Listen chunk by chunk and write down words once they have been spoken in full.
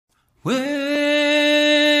Well,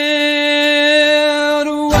 the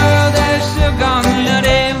world has sure gone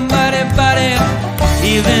nutty, buddy,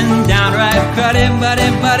 even downright cruddy,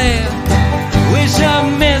 buddy. Wish I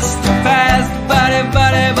missed the past, buddy,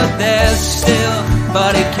 but there's still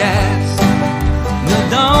Buddy Cast. No,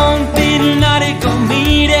 don't be nutty, go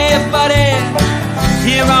meet it, buddy,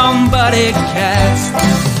 here on Buddy Cast.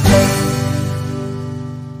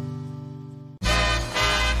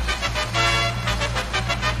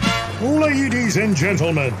 Ladies and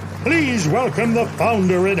gentlemen, please welcome the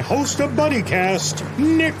founder and host of BuddyCast,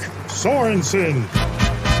 Nick Sorensen.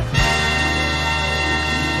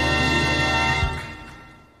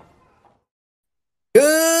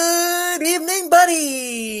 Good evening,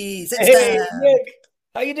 buddies. Hey, Nick,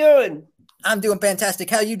 how you doing? I'm doing fantastic.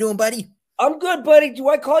 How you doing, buddy? I'm good, buddy. Do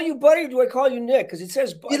I call you buddy or do I call you Nick? Because it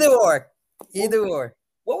says buddy. Either or.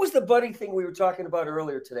 What was the buddy thing we were talking about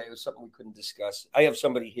earlier today? It was something we couldn't discuss. I have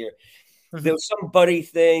somebody here. There was some buddy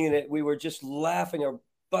thing that we were just laughing our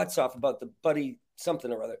butts off about the buddy something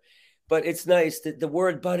or other. But it's nice that the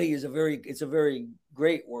word buddy is a very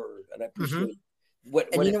great word, and I appreciate what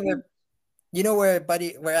you know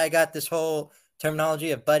where I got this whole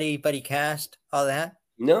terminology of buddy cast, all that?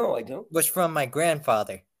 No, I don't. Was from my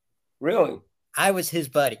grandfather. Really? I was his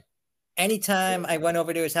buddy. Anytime I went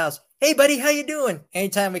over to his house, hey buddy, how you doing?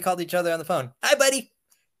 Anytime we called each other on the phone, hi buddy,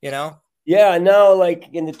 you know? Yeah, now like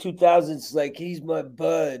in the 2000s, like he's my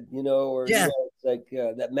bud, you know, or yeah, you know, it's like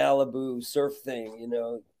that Malibu surf thing, you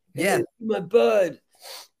know. Hey, yeah, my bud.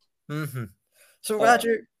 So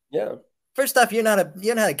Roger, yeah. First off, you're not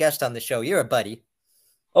a guest on the show. You're a buddy.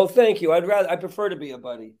 Oh, thank you. I prefer to be a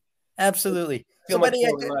buddy. Absolutely. I feel much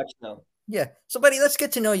more relaxed now. Yeah. So, buddy, let's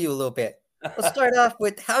get to know you a little bit. Let's start off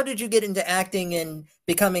with, how did you get into acting and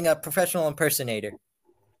becoming a professional impersonator?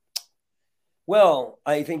 Well,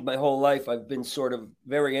 I think my whole life I've been sort of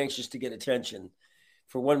very anxious to get attention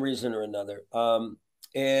for one reason or another.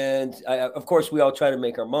 And of course, we all try to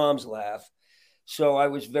make our moms laugh. So I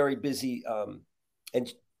was very busy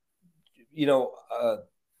and, you know,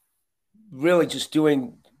 really just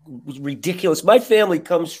doing ridiculous. My family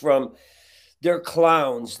comes from, they're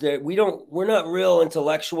clowns. We're not real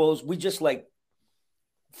intellectuals. We just like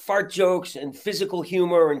fart jokes and physical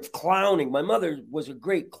humor and clowning. My mother was a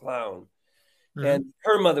great clown. And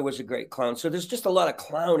her mother was a great clown. So there's just a lot of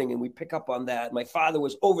clowning, and we pick up on that. My father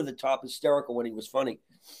was over the top hysterical when he was funny.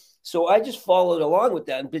 So I just followed along with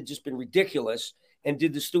that and been ridiculous and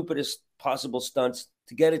did the stupidest possible stunts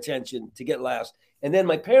to get attention, to get laughs. And then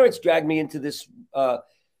my parents dragged me into this,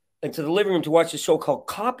 into the living room to watch a show called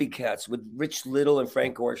Copycats with Rich Little and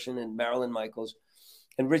Frank Ocean and Marilyn Michaels.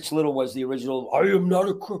 And Rich Little was the original, I am not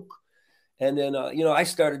a crook. And then, you know, I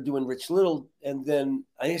started doing Rich Little, and then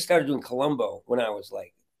I started doing Columbo when I was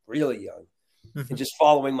like really young and just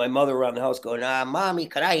following my mother around the house going, Mommy,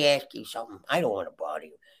 could I ask you something? I don't want to bother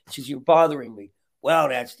you. She says, you're bothering me. Well,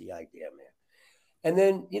 that's the idea, man. And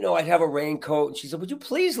then, you know, I'd have a raincoat, and she said, would you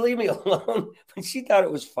please leave me alone? But she thought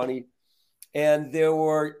it was funny. And there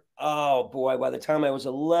were, oh boy, by the time I was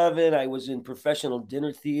 11, I was in professional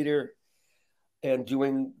dinner theater and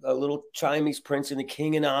doing a little Chinese Prince and the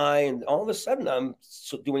King and I, and all of a sudden I'm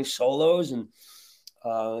doing solos, and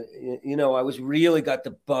you know, I was really got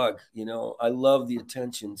the bug. You know, I love the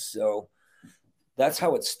attention, so that's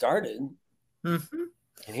how it started. And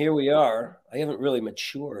here we are. I haven't really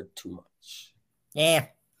matured too much. Yeah,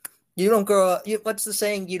 you don't grow. What's the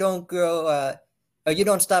saying? You don't grow. Or you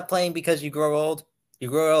don't stop playing because you grow old. You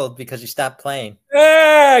grow old because you stop playing.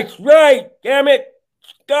 That's right. Damn it!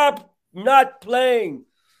 Stop. Not playing.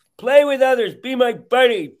 Play with others. Be my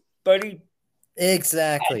buddy.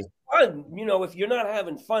 Exactly. That's fun. You know, if you're not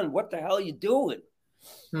having fun, what the hell are you doing?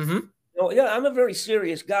 You know, yeah, I'm a very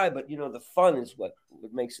serious guy, but you know, the fun is what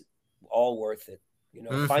makes it all worth it. You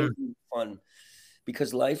know, finding fun,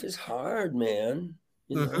 because life is hard, man.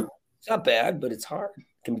 You know, it's not bad, but it's hard. It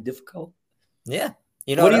can be difficult. Yeah.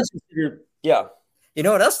 You know what else? Yeah. You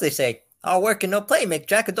know what else they say? All work and no play make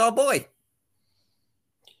Jack a dull boy.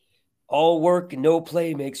 All work and no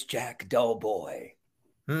play makes Jack a dull boy.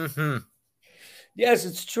 Yes,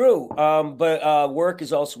 it's true. But work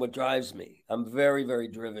is also what drives me. I'm very, very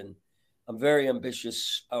driven. I'm very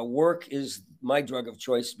ambitious. Work is my drug of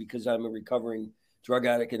choice because I'm a recovering drug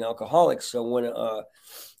addict and alcoholic. So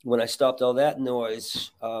when I stopped all that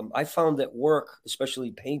noise, I found that work,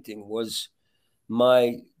 especially painting, was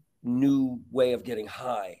my new way of getting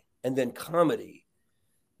high. And then comedy.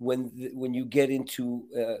 When you get into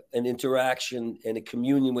an interaction and a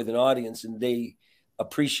communion with an audience, and they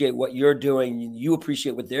appreciate what you're doing, and you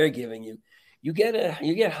appreciate what they're giving you, you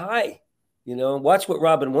get high. You know, watch what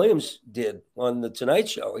Robin Williams did on the Tonight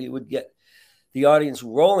Show. He would get the audience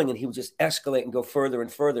rolling, and he would just escalate and go further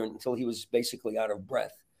and further until he was basically out of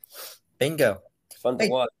breath. Bingo. It's fun to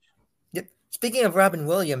watch. Yep. Speaking of Robin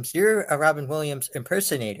Williams, you're a Robin Williams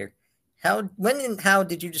impersonator. When and how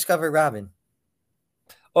did you discover Robin?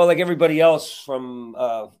 Oh, like everybody else from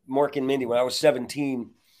Mork and Mindy, when I was 17,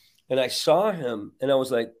 and I saw him, and I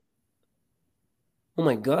was like, "Oh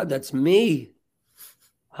my God, that's me!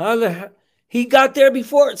 How the heck?" He got there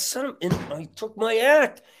before and I took my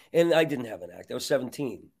act, and I didn't have an act. I was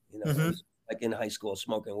 17, you know, I was like in high school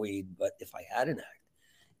smoking weed. But if I had an act,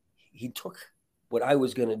 he took what I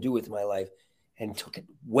was going to do with my life and took it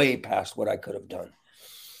way past what I could have done.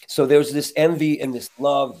 So there's this envy and this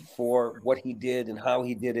love for what he did and how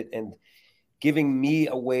he did it, and giving me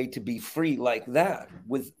a way to be free like that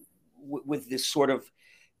with this sort of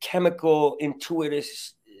chemical, intuitive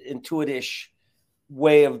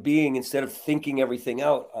way of being. Instead of thinking everything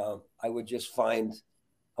out, I would just find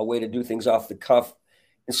a way to do things off the cuff.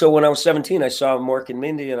 And so when I was 17, I saw Mork and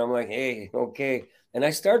Mindy, and I'm like, hey, okay. And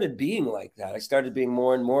I started being like that. I started being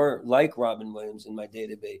more and more like Robin Williams in my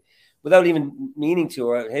day-to-day, without even meaning to.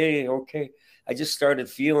 Or, hey, okay. I just started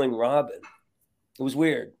feeling Robin. It was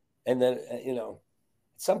weird. And then, you know,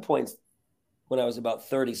 at some point when I was about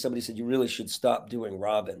 30, somebody said, you really should stop doing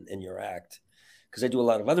Robin in your act, because I do a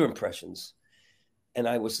lot of other impressions. And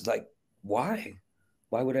I was like, why?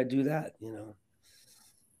 Why would I do that? You know?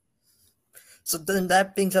 So then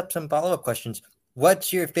that brings up some follow-up questions.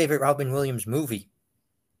 What's your favorite Robin Williams movie?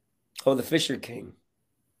 Oh, The Fisher King.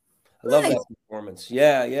 I love that performance.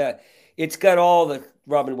 Yeah, yeah. It's got all the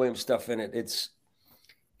Robin Williams stuff in it. It's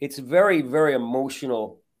a very, very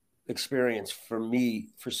emotional experience for me.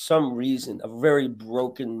 For some reason, a very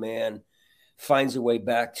broken man finds a way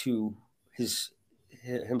back to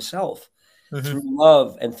himself. Through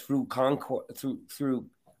love and through concord, through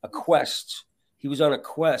a quest. He was on a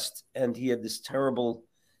quest, and he had this terrible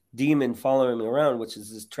demon following him around, which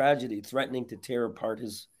is this tragedy threatening to tear apart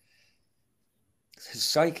his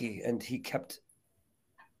psyche, and he kept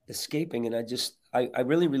escaping. And I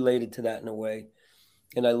really related to that in a way,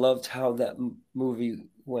 and I loved how that movie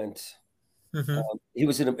went. It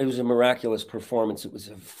was a miraculous performance. It was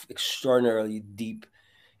an extraordinarily deep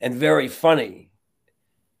and very funny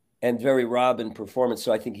and very Robin performance.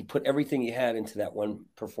 So I think he put everything he had into that one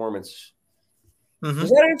performance. Does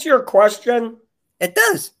that answer your question? It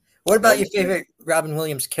does. What about your favorite Robin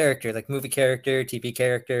Williams character, like movie character, TV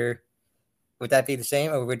character? Would that be the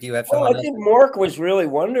same, or would you have someone else? I think Mork was really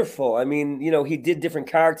wonderful. I mean, you know, he did different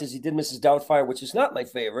characters. He did Mrs. Doubtfire, which is not my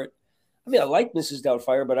favorite. I mean, I like Mrs.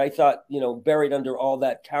 Doubtfire, but I thought, you know, buried under all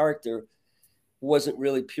that character wasn't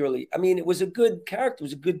really purely. I mean, it was a good character. It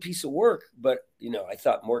was a good piece of work. But, you know, I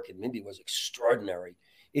thought Mork and Mindy was extraordinary.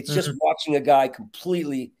 It's just watching a guy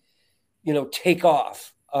completely, you know, take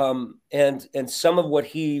off. And some of what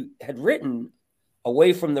he had written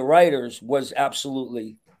away from the writers was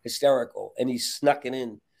absolutely hysterical. And he snuck it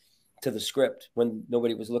in to the script when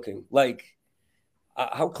nobody was looking. Like,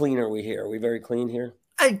 how clean are we here? Are we very clean here?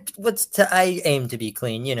 I aim to be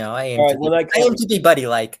clean, you know. I aim to be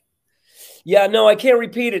buddy-like. Yeah, no, I can't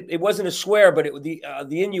repeat it. It wasn't a swear, but the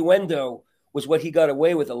innuendo was what he got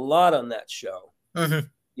away with a lot on that show.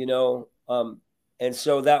 You know, and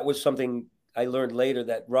so that was something I learned later,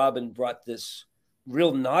 that Robin brought this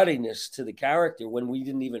real naughtiness to the character when we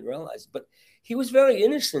didn't even realize. But he was very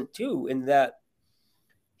innocent too, in that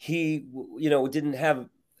he, you know, didn't have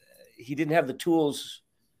the tools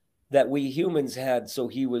that we humans had. So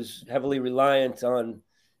he was heavily reliant on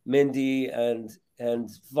Mindy and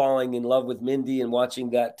falling in love with Mindy and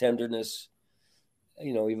watching that tenderness,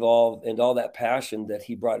 you know, evolve, and all that passion that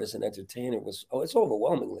he brought as an entertainer it's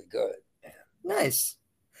overwhelmingly good. Nice.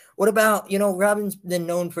 What about, you know, Robin's been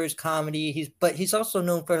known for his comedy, but he's also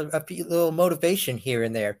known for a little motivation here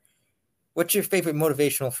and there. What's your favorite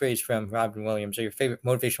motivational phrase from Robin Williams, or your favorite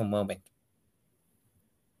motivational moment?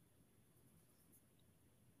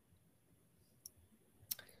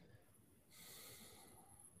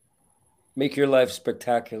 Make your life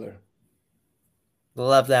spectacular.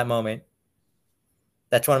 Love that moment.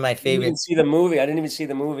 That's one of my favorites. I didn't even see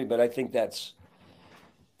the movie, but I think that's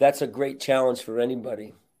a great challenge for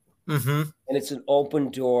anybody. And it's an open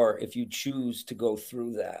door if you choose to go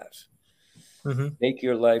through that. Make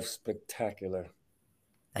your life spectacular.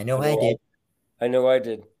 I know I did. I know I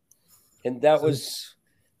did. And that was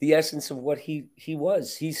the essence of what he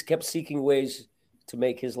was. He's kept seeking ways to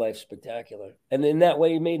make his life spectacular. And in that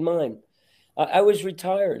way, he made mine. I was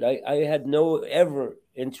retired. I had no ever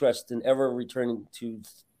interest in ever returning to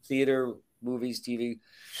theater, movies, TV,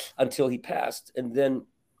 until he passed. And then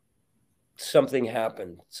something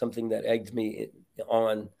happened, something that egged me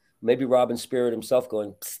on. Maybe Robin Spirit himself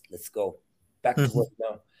going, let's go back to work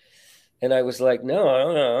now. And I was like, no,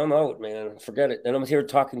 I'm out, man. Forget it. And I'm here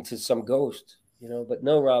talking to some ghost, you know, but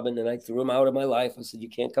no, Robin. And I threw him out of my life. I said, you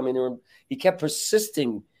can't come in here. He kept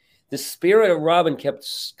persisting. The spirit of Robin kept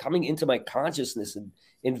coming into my consciousness and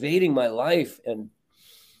invading my life. And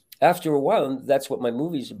after a while, that's what my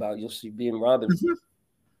movie's about. You'll see being Robin.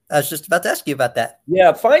 I was just about to ask you about that.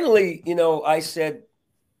 Yeah. Finally, you know, I said,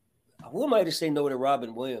 who am I to say no to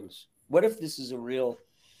Robin Williams? What if this is a real,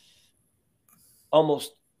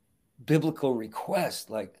 almost biblical request?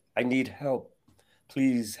 Like, I need help.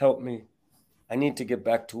 Please help me. I need to get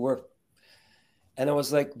back to work. And I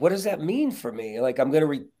was like, what does that mean for me? Like, I'm going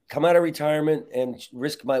to come out of retirement and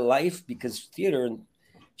risk my life, because theater and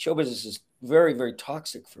show business is very, very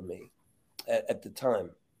toxic for me at the time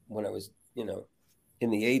when I was, you know, in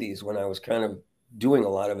the 80s, when I was kind of doing a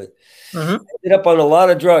lot of it. I ended up on a lot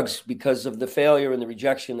of drugs because of the failure and the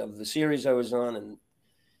rejection of the series I was on, and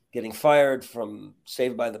getting fired from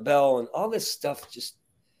Saved by the Bell, and all this stuff just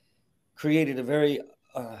created a very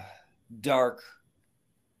dark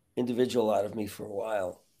individual out of me for a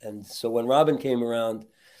while. And so when Robin came around,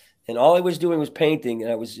 and all I was doing was painting,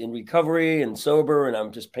 and I was in recovery and sober, and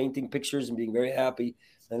I'm just painting pictures and being very happy.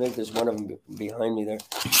 I think there's one of them behind me there.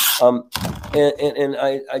 And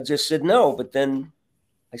I just said no, but then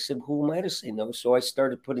I said, who am I to say no? So I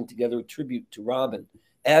started putting together a tribute to Robin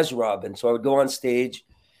as Robin. So I would go on stage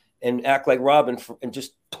and act like Robin and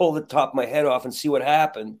just pull the top of my head off and see what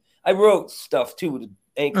happened. I wrote stuff too to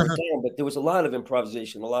anchor it down, but there was a lot of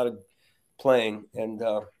improvisation, a lot of playing, and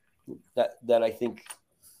that I think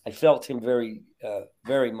I felt him very,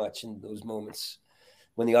 very much in those moments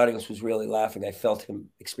when the audience was really laughing. I felt him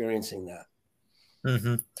experiencing that.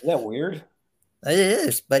 Isn't that weird? It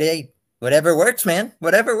is, but hey, whatever works, man.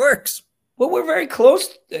 Whatever works. Well, we're very close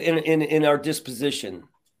in our disposition.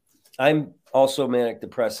 I'm also manic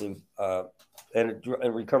depressive and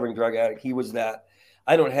a recovering drug addict. He was that.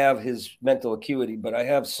 I don't have his mental acuity, but I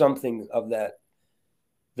have something of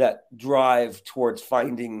that drive towards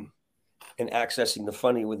finding and accessing the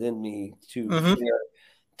funny within me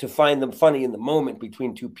to find the funny in the moment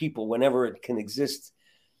between two people, whenever it can exist,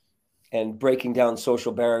 and breaking down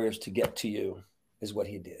social barriers to get to you is what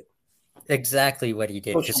he did. Exactly what he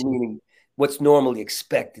did. Social meaning what's normally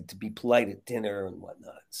expected to be polite at dinner and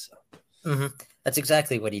whatnot. So. That's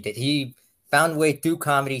exactly what he did. He found a way through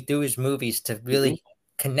comedy, through his movies, to really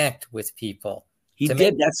connect with people. He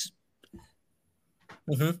did. That's.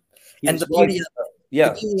 And the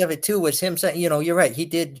beauty of it too was him saying, you know, you're right. He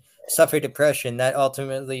did suffer depression. That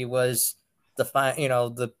ultimately was the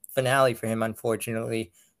finale for him,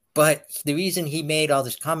 unfortunately. But the reason he made all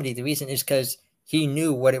this comedy, the reason is because he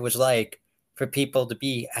knew what it was like for people to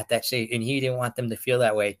be at that stage, and he didn't want them to feel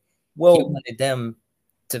that way. Well, he wanted them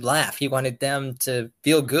to laugh. He wanted them to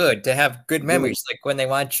feel good, to have good memories, like when they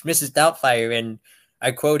watch Mrs. Doubtfire, and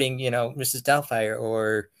I'm quoting, you know, Mrs. Doubtfire,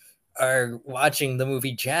 or are watching the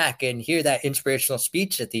movie Jack and hear that inspirational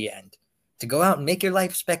speech at the end, to go out and make your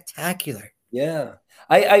life spectacular. Yeah,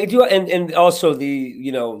 I do. And also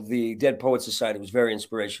the Dead Poets Society was very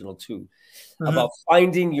inspirational too, about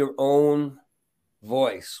finding your own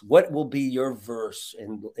voice. What will be your verse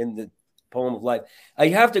in the poem of life? I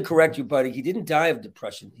have to correct you, buddy. He didn't die of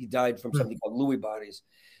depression. He died from something called Lewy bodies,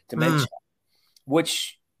 dementia,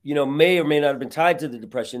 which, you know, may or may not have been tied to the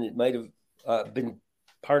depression. It might have been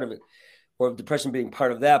part of it, or depression being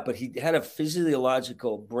part of that. But he had a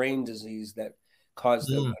physiological brain disease that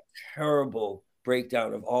caused a terrible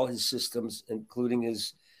breakdown of all his systems, including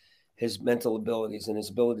his mental abilities and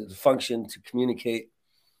his ability to function, to communicate.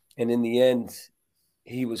 And in the end,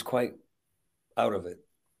 he was quite out of it.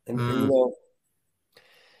 And you know,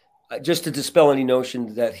 just to dispel any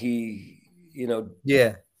notion that he, you know,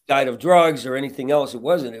 died of drugs or anything else, it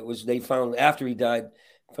wasn't. It was, they found after he died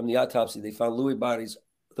from the autopsy, they found Lewy bodies,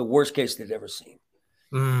 the worst case they'd ever seen.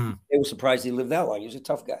 They were surprised he lived that long. He was a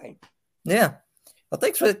tough guy. Yeah. Well,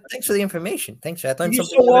 thanks for the information. Thanks, I learned You're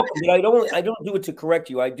something. So welcome. But I don't do it to correct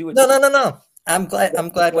you. I do it. No. I'm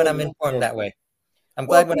glad when I'm informed that way. I'm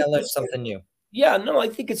glad when I learn something new. Yeah, no, I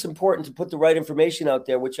think it's important to put the right information out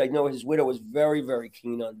there, which I know his widow was very, very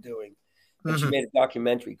keen on doing. And she made a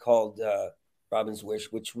documentary called Robin's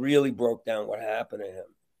Wish, which really broke down what happened to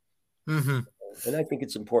him. And I think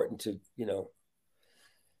it's important to, you know,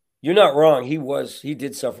 you're not wrong. He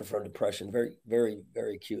did suffer from depression very, very,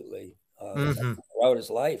 very acutely throughout his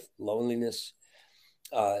life. Loneliness,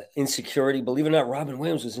 insecurity. Believe it or not, Robin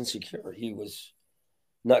Williams was insecure. He was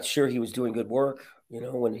not sure he was doing good work. You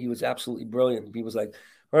know, when he was absolutely brilliant, he was like,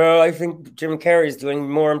 Well, I think Jim Carrey is doing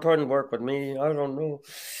more important work with me. I don't know.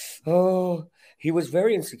 Oh, he was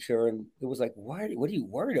very insecure, and it was like, why? What are you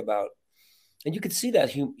worried about? And you could see that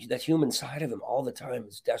human side of him all the time,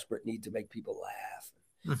 his desperate need to make people laugh.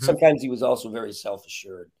 Mm-hmm. Sometimes he was also very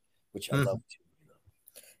self-assured, which I love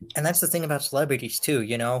too. And that's the thing about celebrities too,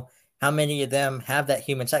 you know, how many of them have that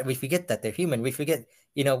human side. We forget that they're human. We forget,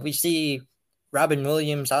 you know, we see Robin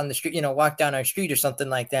Williams on the street, you know, walk down our street or something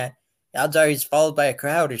like that. Odds are he's followed by a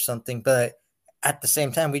crowd or something. But at the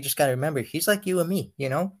same time, we just got to remember he's like you and me, you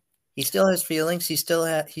know, he still has feelings. He's still,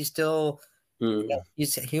 you know,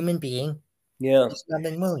 he's a human being. Yeah. He's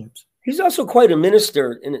Robin Williams. He's also quite a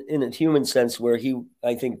minister in a human sense, where he,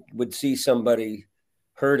 I think, would see somebody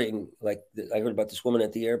hurting. Like I heard about this woman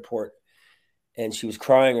at the airport, and she was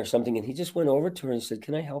crying or something, and he just went over to her and said,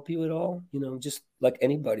 "Can I help you at all?" You know, just like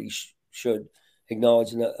anybody should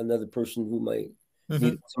acknowledge another person who might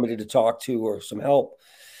need somebody to talk to or some help.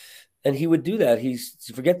 And he would do that.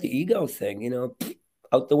 Forget the ego thing, you know,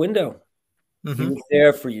 out the window. He was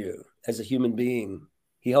there for you as a human being.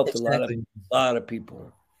 He helped a lot of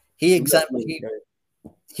people. He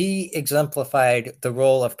exemplified the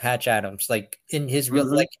role of Patch Adams, like in his real,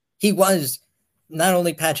 like he was not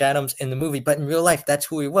only Patch Adams in the movie, but in real life, that's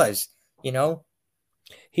who he was. You know,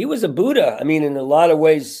 he was a Buddha. I mean, in a lot of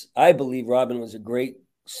ways, I believe Robin was a great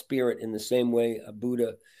spirit in the same way a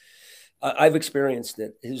Buddha. I've experienced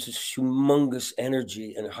it. His humongous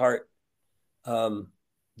energy and heart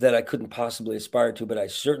that I couldn't possibly aspire to, but I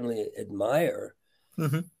certainly admire.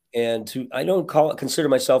 And I don't consider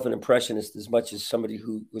myself an impressionist as much as somebody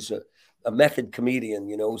who was a method comedian,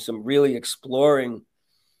 you know, some really exploring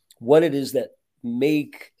what it is that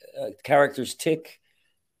make characters tick.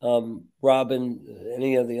 Robin,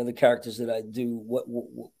 any of the other characters that I do,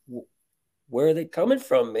 where are they coming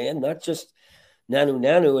from, man? Not just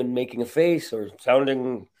nanu and making a face or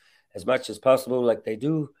sounding as much as possible like they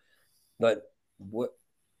do, but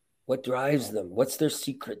what drives them? What's their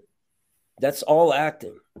secret? That's all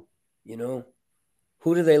acting, you know.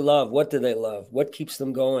 Who do they love? What do they love? What keeps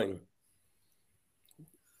them going?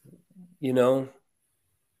 You know?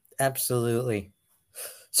 Absolutely.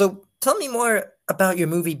 So tell me more about your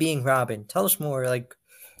movie Being Robin. Tell us more, like.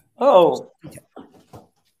 Oh,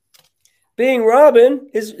 Being Robin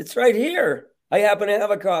it's right here. I happen to have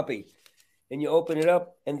a copy. And you open it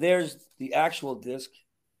up, and there's the actual disc.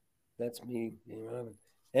 That's me, Being Robin.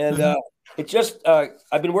 And it just,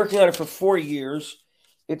 I've been working on it for 4 years.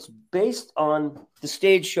 It's based on the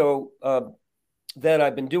stage show that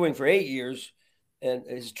I've been doing for 8 years, and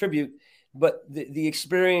as a tribute. But the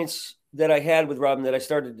experience that I had with Robin that I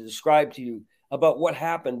started to describe to you about what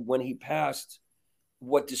happened when he passed,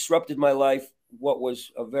 what disrupted my life, what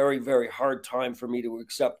was a very, very hard time for me to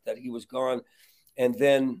accept that he was gone. And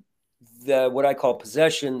then what I call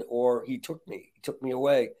possession, or he took me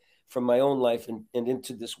away from my own life and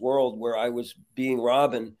into this world where I was being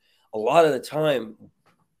Robin a lot of the time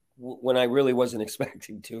when I really wasn't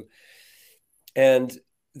expecting to. And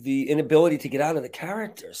the inability to get out of the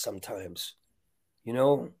character sometimes, you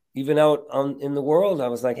know, even out in the world, I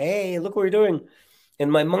was like, hey, look what we're doing. And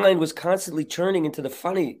my mind was constantly churning into the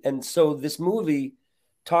funny. And so this movie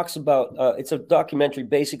talks about, it's a documentary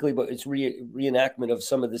basically, but it's reenactment of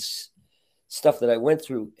some of this stuff that I went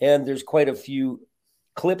through. And there's quite a few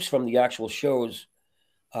clips from the actual shows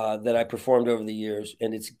that I performed over the years,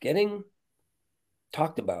 and it's getting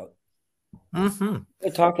talked about.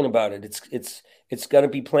 They're talking about it. It's going to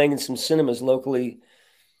be playing in some cinemas locally,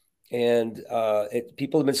 and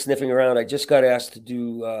people have been sniffing around. I just got asked to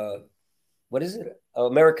do what is it?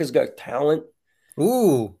 America's Got Talent.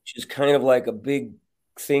 Ooh, which is kind of like a big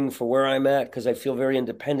thing for where I'm at because I feel very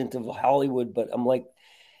independent of Hollywood. But I'm like,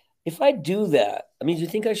 if I do that, I mean, do you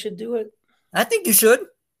think I should do it? I think you should.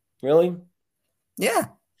 Really? Yeah.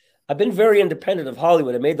 I've been very independent of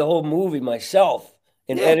Hollywood. I made the whole movie myself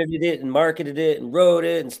and edited it and marketed it and wrote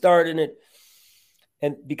it and starred in it.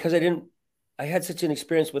 And because I had such an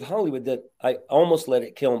experience with Hollywood that I almost let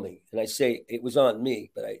it kill me. And I say it was on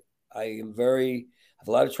me, but I have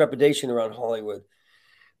a lot of trepidation around Hollywood.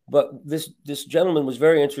 But this gentleman was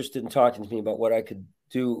very interested in talking to me about what I could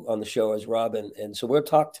do on the show as Robin. And so we'll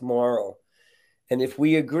talk tomorrow. And if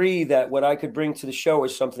we agree that what I could bring to the show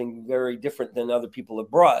is something very different than other people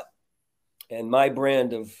have brought, and my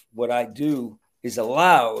brand of what I do is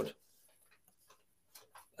allowed,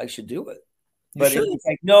 I should do it. But it's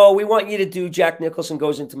like, no, we want you to do Jack Nicholson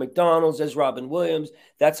goes into McDonald's as Robin Williams.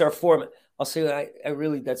 That's our format. I'll say, I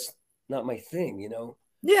really, that's not my thing, you know?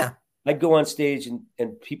 Yeah. I'd go on stage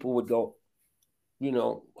and people would go, you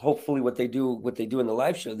know, hopefully what they do in the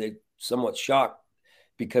live show, they somewhat shocked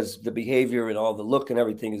because the behavior and all the look and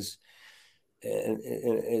everything is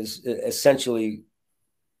essentially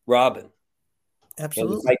Robin.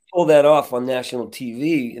 Absolutely. And if I pull that off on national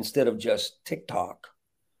TV instead of just TikTok,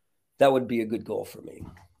 that would be a good goal for me.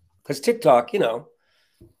 Because TikTok,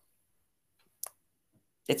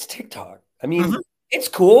 it's TikTok. I mean, it's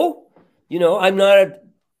cool. I'm not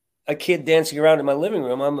a kid dancing around in my living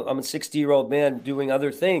room. I'm a 60-year-old man doing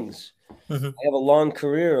other things. I have a long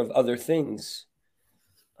career of other things.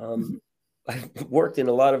 I've worked in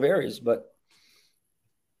a lot of areas, but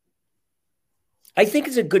I think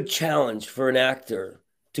it's a good challenge for an actor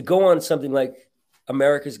to go on something like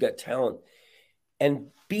America's Got Talent and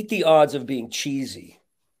beat the odds of being cheesy.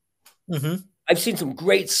 I've seen some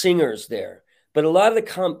great singers there, but a lot of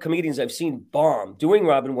the comedians I've seen bomb doing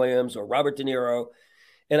Robin Williams or Robert De Niro,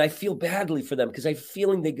 and I feel badly for them because I'm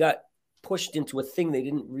feeling they got pushed into a thing they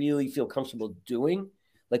didn't really feel comfortable doing.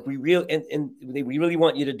 Like we really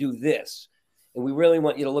want you to do this, and we really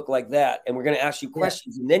want you to look like that, and we're going to ask you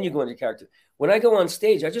questions, and then you go into character. When I go on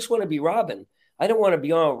stage, I just want to be Robin. I don't want to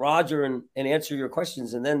be on Roger and answer your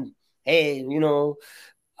questions, and then, hey,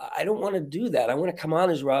 I don't want to do that. I want to come on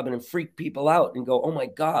as Robin and freak people out and go, oh my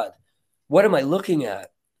God, what am I looking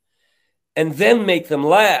at? And then make them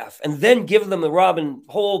laugh, and then give them the Robin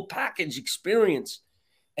whole package experience,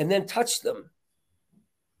 and then touch them.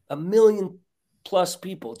 1 million+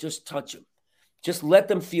 people, just touch them. Just let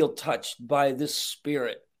them feel touched by this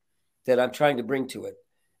spirit that I'm trying to bring to it.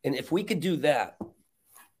 And if we could do that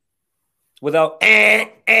without,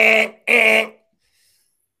 I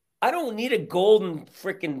don't need a golden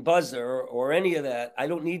freaking buzzer or any of that. I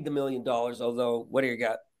don't need the $1 million, although, what do you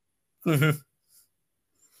got?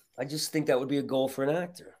 I just think that would be a goal for an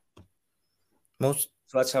actor. So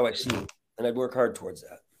that's how I see it. And I'd work hard towards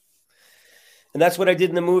that. And that's what I did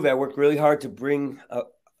in the movie. I worked really hard to bring a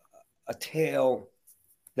tale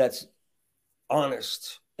that's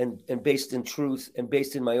honest and based in truth and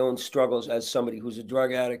based in my own struggles as somebody who's a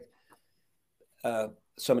drug addict,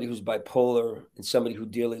 somebody who's bipolar, and somebody who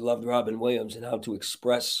dearly loved Robin Williams, and how to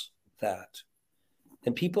express that.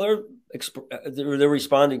 And people are they're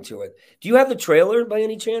responding to it. Do you have the trailer by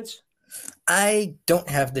any chance? I don't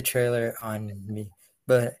have the trailer on me,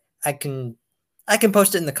 but I can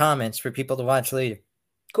post it in the comments for people to watch later.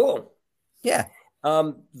 Cool. Yeah.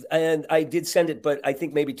 And I did send it, but I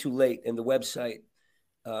think maybe too late. In the website,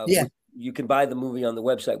 you can buy the movie on the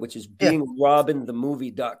website, which is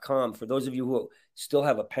beingrobinthemovie.com. For those of you who still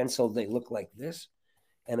have a pencil, they look like this,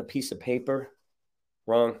 and a piece of paper.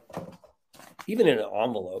 Wrong. Even in an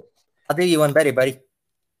envelope. I'll do you one better, buddy.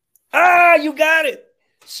 You got it.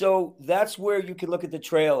 So that's where you can look at the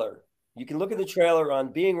trailer. You can look at the trailer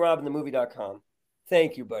on beingrobinthemovie.com.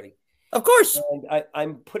 Thank you, buddy. Of course. And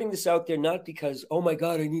I'm putting this out there not because, oh my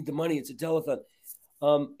God, I need the money. It's a telethon.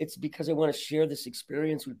 It's because I want to share this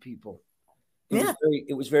experience with people.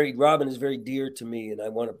 It was very, Robin is very dear to me, and I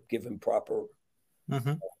want to give him proper.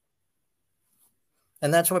 And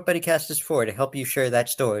that's what BuddyCast is for, to help you share that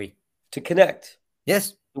story. To connect.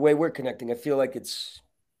 Yes. The way we're connecting. I feel like that's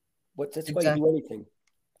why you do anything.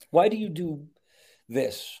 Why do you do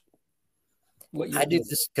this? I do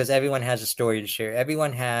this because everyone has a story to share.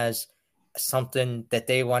 Everyone has something that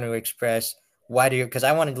they want to express. Because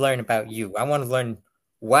I want to learn about you. I want to learn,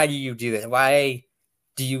 why do you do this? Why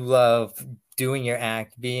do you love doing your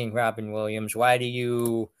act, being Robin Williams? Why do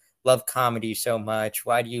you love comedy so much?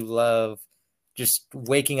 Why do you love just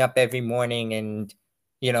waking up every morning and,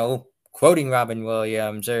 quoting Robin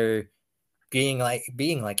Williams or being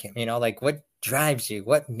like him? What drives you?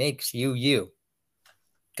 What makes you you?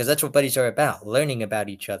 Because that's what buddies are about, learning about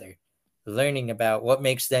each other, learning about what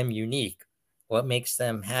makes them unique, what makes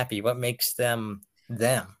them happy, what makes them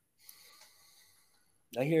them.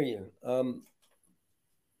 I hear you.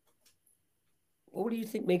 What do you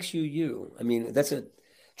think makes you you? I mean, that's a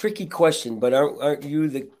tricky question, but aren't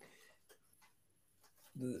you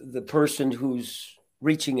the person who's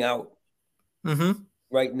reaching out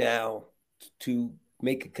right now to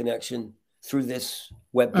make a connection through this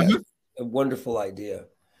webcast? A wonderful idea.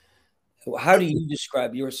 How do you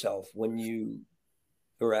describe yourself when you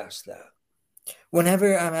are asked that?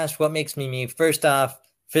 Whenever I'm asked what makes me me, first off,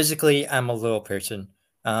 physically, I'm a little person.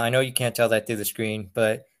 I know you can't tell that through the screen,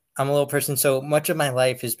 but I'm a little person. So much of my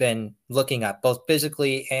life has been looking up, both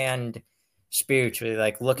physically and spiritually,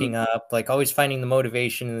 like looking up, like always finding the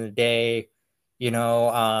motivation in the day.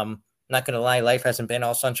 Not going to lie, life hasn't been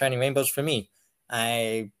all sunshine and rainbows for me.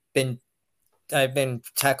 I've been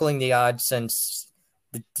tackling the odds since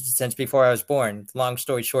before I was born. Long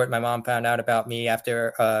story short, my mom found out about me after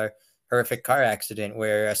a horrific car accident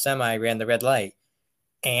where a semi ran the red light.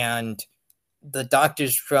 And the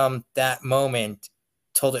doctors from that moment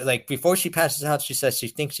told her, like, before she passes out, she says she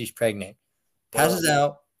thinks she's pregnant. Passes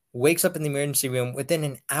out, wakes up in the emergency room. Within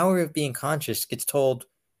an hour of being conscious, gets told,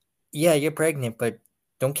 yeah, you're pregnant, but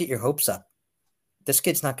don't get your hopes up. This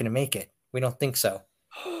kid's not going to make it. We don't think so.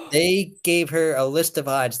 They gave her a list of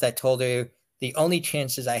odds that told her the only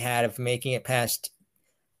chances I had of making it past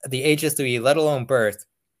the age of 3, let alone birth,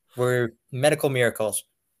 were medical miracles.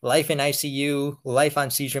 Life in ICU, life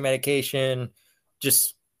on seizure medication.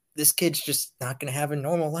 Just, this kid's just not going to have a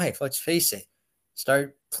normal life. Let's face it.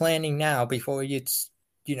 Start planning now before it's,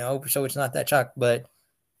 so it's not that shock. But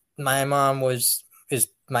my mom is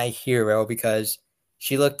my hero because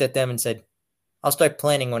she looked at them and said, I'll start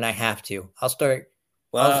planning when I have to. I'll start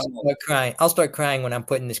crying. I'll start crying when I'm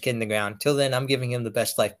putting this kid in the ground. Till then, I'm giving him the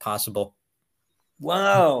best life possible.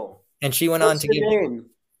 Wow. And she went What's on to give name?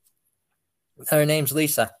 Her name's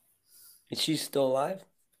Lisa. Is she still alive?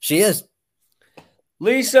 She is.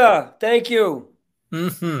 Lisa, thank you.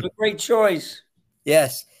 Mm-hmm. A great choice.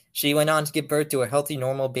 Yes. She went on to give birth to a healthy,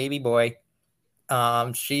 normal baby boy.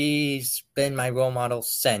 She's been my role model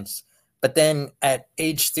since. But then at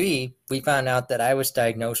age 3, we found out that I was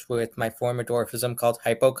diagnosed with my form of dwarfism called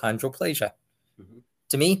hypochondroplasia. Mm-hmm.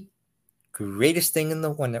 To me, greatest thing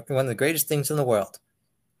one of the greatest things in the world.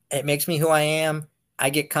 It makes me who I am. I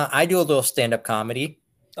do a little stand-up comedy.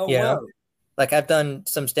 Oh, wow. Like I've done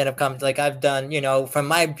some stand-up comedy. Like I've done, from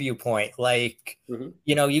my viewpoint, like,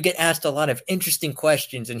 you get asked a lot of interesting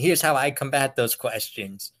questions, and here's how I combat those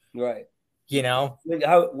questions. Right.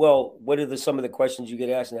 What are some of the questions you get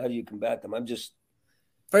asked, and how do you combat them?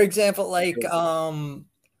 For example, like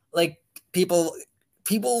people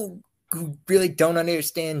who really don't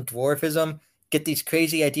understand dwarfism get these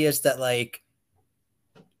crazy ideas that like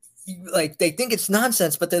they think it's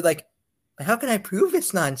nonsense, but they're like, how can I prove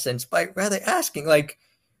it's nonsense? By rather asking, like,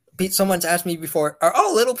 someone's asked me before, are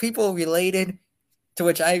all little people related? To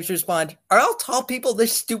which I respond, are all tall people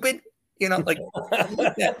this stupid? Like,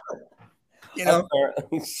 yeah.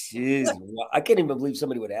 Jeez, I can't even believe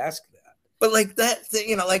somebody would ask that. But like that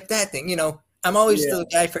thing, I'm always the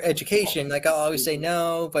guy for education. Like I'll always say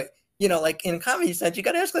no, but like in a comedy sense, you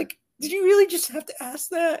got to ask, like, did you really just have to ask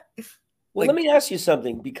that? Well, let me ask you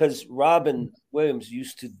something, because Robin Williams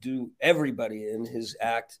used to do everybody in his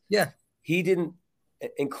act. Yeah. He didn't,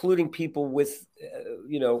 including people with,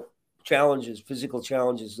 challenges, physical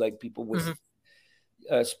challenges, like people with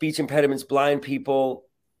speech impediments, blind people,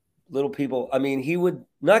 little people. I mean, he would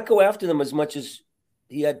not go after them as much as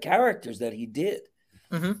he had characters that he did.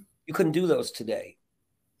 Mm-hmm. You couldn't do those today.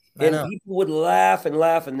 And people would laugh,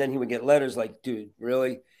 and then he would get letters like, dude,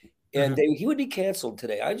 really? And he would be canceled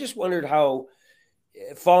today. I just wondered how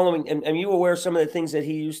following, and you aware of some of the things that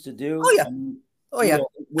he used to do? Oh, yeah.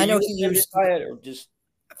 I know he used to it, or just.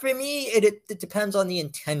 For me, it depends on the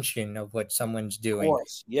intention of what someone's doing. Of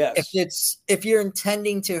course, yes. If you're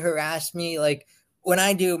intending to harass me, like when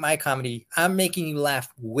I do my comedy, I'm making you laugh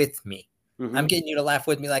with me. Mm-hmm. I'm getting you to laugh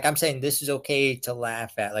with me. Like I'm saying, this is okay to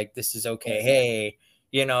laugh at. Like this is okay. Hey,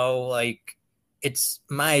 like it's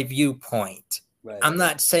my viewpoint. Right. I'm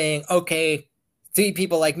not saying, okay, 3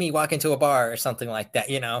 people like me walk into a bar or something like that,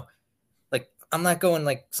 Like, I'm not going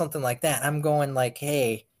like something like that. I'm going like,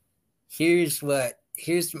 hey, here's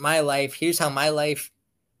my life. Here's how my life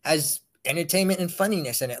has entertainment and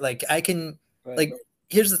funniness in it. Like, I can,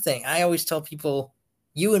 here's the thing. I always tell people,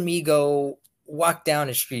 you and me go walk down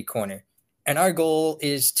a street corner. And our goal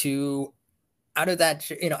is to, out of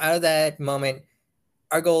that moment,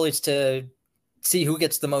 our goal is to see who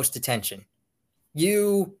gets the most attention.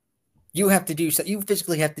 You have to do so. You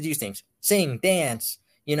physically have to do things, sing, dance,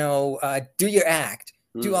 do your act,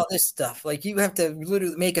 do all this stuff. Like you have to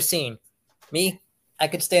literally make a scene. Me, I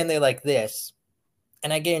could stand there like this,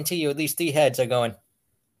 and I guarantee you, at least 3 heads are going.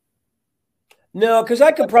 No, because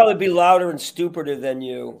I could probably be louder and stupider than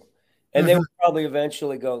you, and they would probably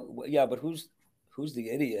eventually go, yeah, but who's the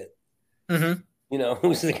idiot? Mm-hmm.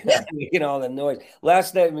 Who's the guy making all the noise?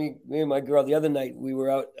 Last night, me and my girl, the other night, we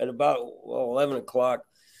were out at about 11 o'clock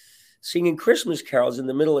singing Christmas carols in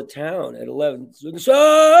the middle of town at 11.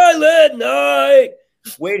 Silent night,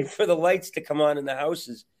 waiting for the lights to come on in the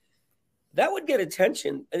houses. That would get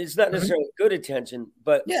attention, and it's not necessarily good attention,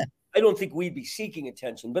 but I don't think we'd be seeking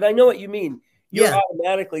attention. But I know what you mean. You're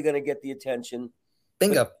automatically going to get the attention.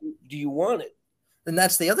 Bingo. Do you want it? And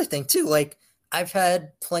that's the other thing, too. Like, I've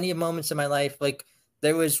had plenty of moments in my life. Like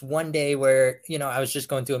there was one day where, I was just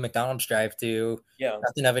going through a McDonald's drive-thru,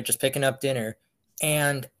 nothing of it, just picking up dinner.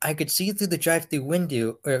 And I could see through the drive-thru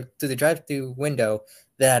window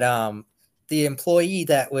that the employee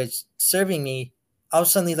that was serving me all of a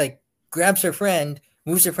sudden like grabs her friend,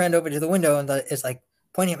 moves her friend over to the window and is like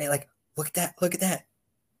pointing at me like, look at that, look at that.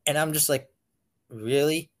 And I'm just like,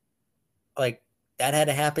 really? Like that had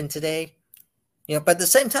to happen today? You know, but at the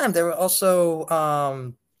same time, there are also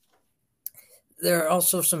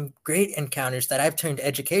some great encounters that I've turned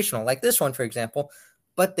educational, like this one, for example.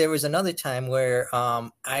 But there was another time where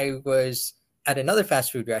I was at another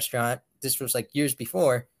fast food restaurant. This was like years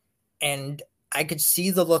before, and I could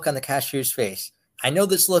see the look on the cashier's face. I know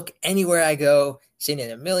this look anywhere I go, seen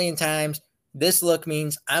it a million times. This look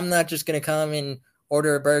means I'm not just going to come and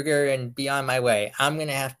order a burger and be on my way. I'm going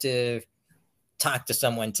to have to talk to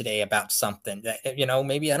someone today about something that, you know,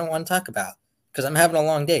 maybe I don't want to talk about because I'm having a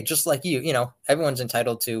long day, just like you. You know, everyone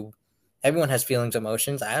has feelings,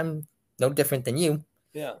 emotions. I'm no different than you.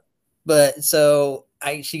 Yeah. But so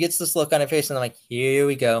she gets this look on her face and I'm like, here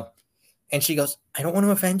we go. And she goes, I don't want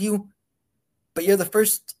to offend you, but you're the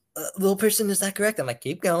first little person. Is that correct? I'm like,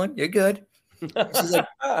 keep going. You're good. And she's like,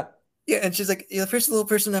 yeah. And she's like, you're the first little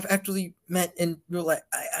person I've actually met. And you're like,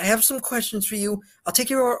 I have some questions for you. I'll take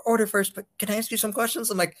your order first, but can I ask you some questions?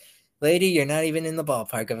 I'm like, lady, you're not even in the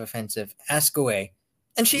ballpark of offensive. Ask away.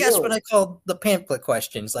 And she asked what I call the pamphlet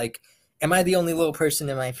questions. Like, am I the only little person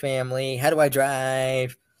in my family? How do I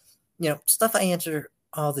drive? You know, stuff I answer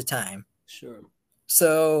all the time. Sure.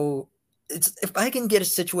 So if I can get a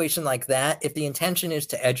situation like that, if the intention is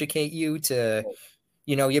to educate you, to,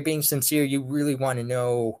 you know, you're being sincere, you really want to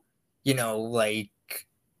know, you know, like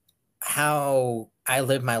how I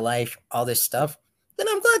live my life, all this stuff, then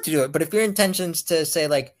I'm glad to do it. But if your intention's to say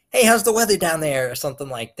like, hey, how's the weather down there? Or something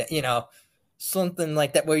like that, you know, something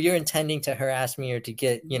like that, where you're intending to harass me or to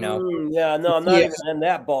get, you know. Yeah, no, I'm not even in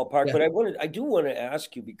that ballpark, but I do want to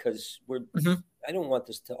ask you because I don't want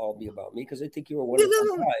this to all be about me because I think you're a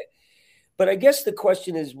wonderful guy. But I guess the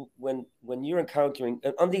question is when you're encountering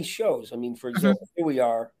on these shows, I mean, for example, here we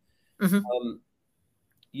are,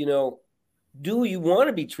 you know, do you want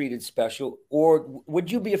to be treated special, or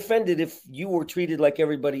would you be offended if you were treated like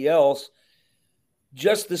everybody else,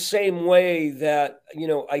 just the same way that, you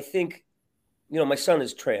know, I think, you know, my son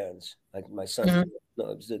is trans. Like my son,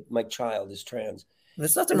 my child is trans.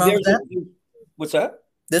 There's nothing wrong with that. What's that?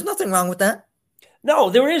 There's nothing wrong with that. No,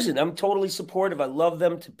 there isn't. I'm totally supportive. I love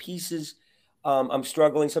them to pieces. I'm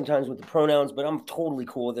struggling sometimes with the pronouns, but I'm totally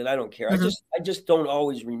cool with it. I don't care. I just don't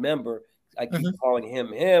always remember. I keep calling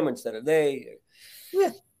him instead of they.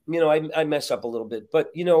 Yeah. You know, I mess up a little bit, but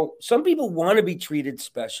you know, some people want to be treated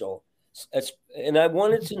special. And I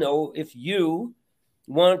wanted to know if you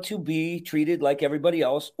want to be treated like everybody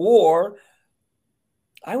else, or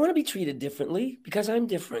I want to be treated differently because I'm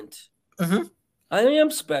different. I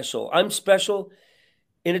am special. I'm special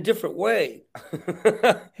in a different way.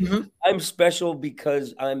 I'm special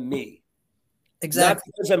because I'm me. Exactly. Not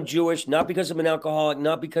because I'm Jewish, not because I'm an alcoholic,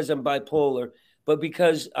 not because I'm bipolar, but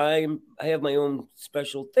because I have my own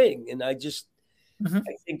special thing. And I just, I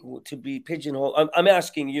think to be pigeonholed, I'm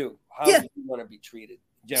asking you, how do you want to be treated?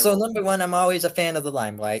 Generally? So number one, I'm always a fan of the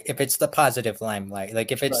limelight. If it's the positive limelight,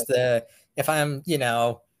 like if it's if I'm, you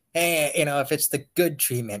know, hey, you know, if it's the good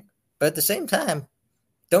treatment, but at the same time,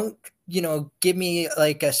 don't, you know, give me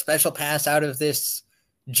like a special pass out of this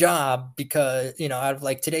job because, you know, out of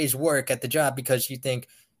like today's work at the job because you think,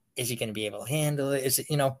 is he going to be able to handle it? Is it,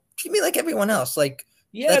 you know, treat me like everyone else. Like,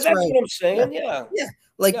 that's what I'm saying. Yeah.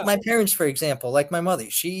 Like my parents, for example, like my mother,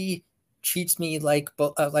 she treats me like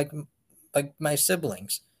my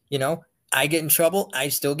siblings. You know, I get in trouble, I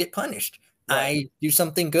still get punished. I do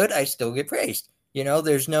something good, I still get praised. You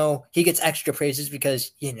know, he gets extra praises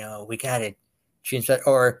because, you know, we got to change that,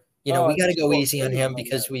 or, you know, we got to go easy on him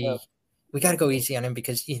because we got to go easy on him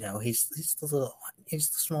because, you know, he's the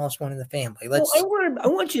smallest one in the family. I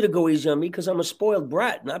want you to go easy on me because I'm a spoiled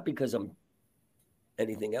brat, not because I'm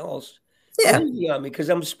anything else. Yeah. Go easy on me because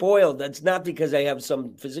I'm spoiled. That's not because I have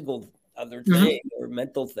some physical other thing or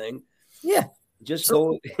mental thing. Yeah. Just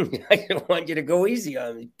go. I want you to go easy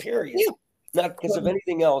on me, period. Yeah. Not because of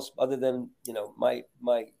anything else other than, you know, my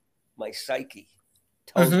psyche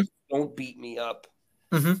tells me, don't beat me up.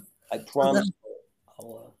 I promise.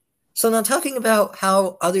 So now talking about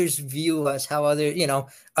how others view us, how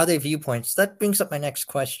other viewpoints, that brings up my next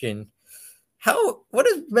question. What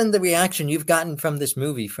has been the reaction you've gotten from this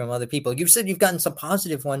movie from other people? You've said you've gotten some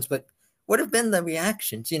positive ones, but what have been the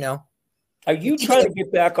reactions, you know? Are you trying to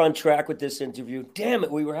get back on track with this interview? Damn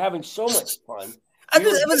it, we were having so much fun.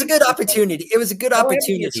 It was a good opportunity. It was a good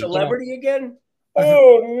opportunity. A celebrity again?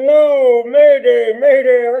 Oh, no, Mayday,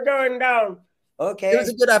 we're going down. Okay. It was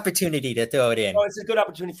a good opportunity to throw it in. Oh, it's a good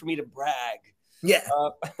opportunity for me to brag. Yeah.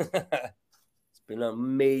 It's been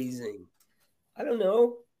amazing. I don't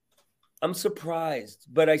know. I'm surprised,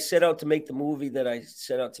 but I set out to make the movie that I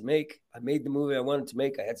set out to make. I made the movie I wanted to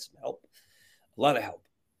make. I had some help, a lot of help.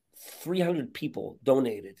 300 people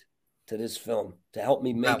donated to this film to help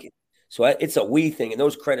me make it. So it's a we thing, and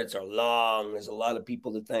those credits are long. There's a lot of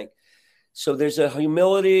people to thank. So there's a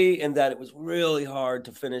humility in that it was really hard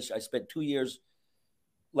to finish. I spent 2 years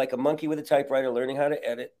like a monkey with a typewriter learning how to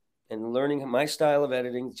edit and learning my style of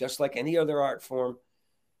editing, just like any other art form.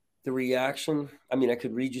 The reaction, I mean, I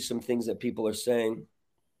could read you some things that people are saying.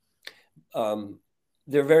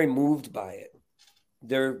 They're very moved by it.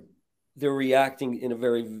 They're reacting in a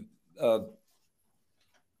very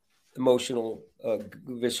emotional,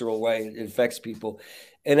 visceral way. It affects people.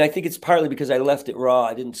 And I think it's partly because I left it raw.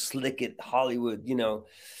 I didn't slick it Hollywood, you know.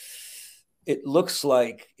 It looks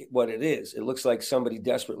like what it is. It looks like somebody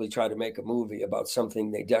desperately tried to make a movie about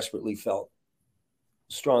something they desperately felt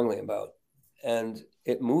strongly about. And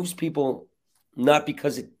it moves people, not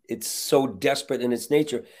because it's so desperate in its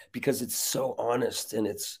nature, because it's so honest in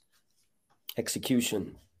its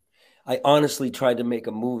execution. I honestly tried to make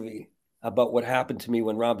a movie about what happened to me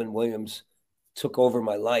when Robin Williams took over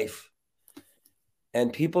my life.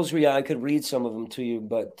 And people's I could read some of them to you,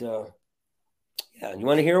 but yeah, you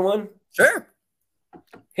want to hear one? Sure.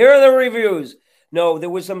 Here are the reviews. No, there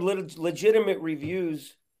was some legitimate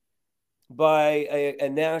reviews by a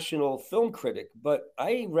national film critic, but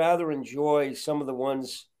I rather enjoy some of the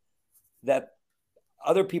ones that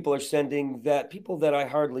other people are sending, that people that I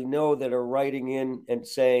hardly know that are writing in and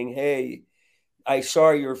saying, hey, I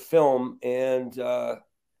saw your film and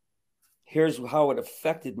here's how it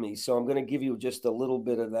affected me. So I'm going to give you just a little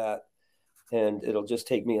bit of that, and it'll just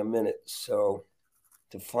take me a minute so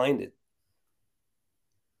to find it.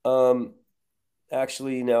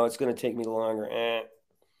 Actually, no, it's going to take me longer.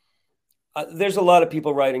 There's a lot of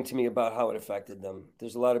people writing to me about how it affected them.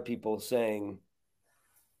 There's a lot of people saying,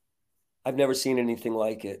 I've never seen anything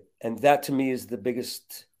like it. And that to me is the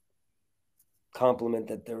biggest compliment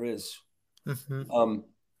that there is. Mm-hmm.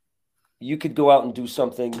 You could go out and do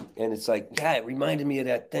something and it's like, yeah, it reminded me of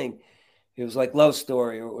that thing. It was like Love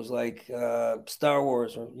Story, or it was like Star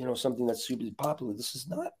Wars, or, you know, something that's super popular. This is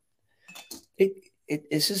not,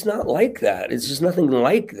 this is not like that. It's just nothing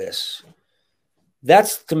like this.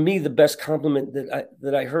 That's to me the best compliment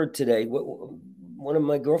that I heard today. One of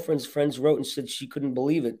my girlfriend's friends wrote and said she couldn't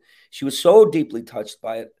believe it. She was so deeply touched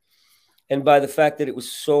by it, and by the fact that it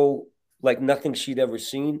was so like nothing she'd ever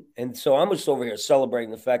seen. And so I'm just over here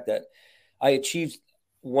celebrating the fact that I achieved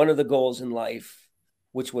one of the goals in life,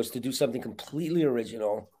 which was to do something completely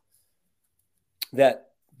original that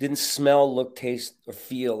didn't smell, look, taste, or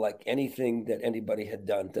feel like anything that anybody had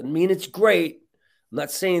done. Doesn't mean it's great. I'm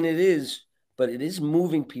not saying it is. But it is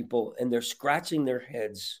moving people, and they're scratching their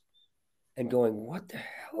heads and going, what the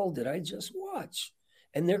hell did I just watch?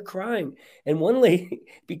 And they're crying. And one lady,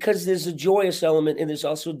 because there's a joyous element, and there's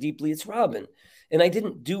also deeply, it's Robin. And I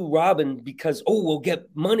didn't do Robin because, oh, we'll get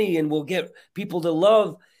money and we'll get people to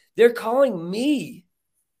love. They're calling me.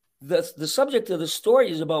 The subject of the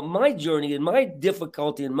story is about my journey and my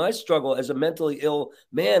difficulty and my struggle as a mentally ill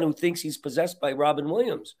man who thinks he's possessed by Robin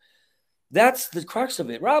Williams. That's the crux of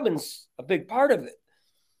it. Robin's a big part of it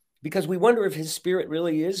because we wonder if his spirit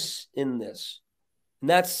really is in this. And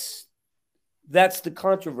that's the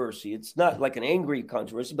controversy. It's not like an angry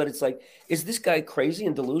controversy, but it's like, is this guy crazy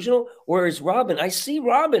and delusional? Or is Robin? I see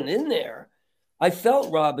Robin in there. I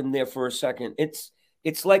felt Robin there for a second.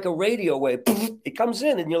 It's like a radio wave. It comes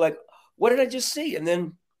in and you're like, what did I just see? And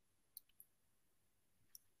then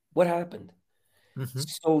what happened? Mm-hmm.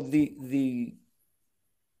 So the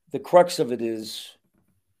crux of it is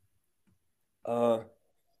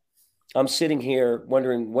I'm sitting here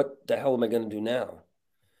wondering, what the hell am I going to do now?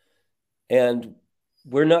 And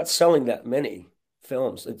we're not selling that many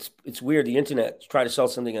films. It's weird. The internet, try to sell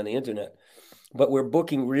something on the internet, but we're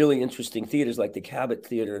booking really interesting theaters like the Cabot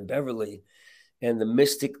Theater in Beverly and the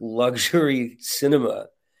Mystic Luxury Cinema.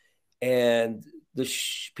 And the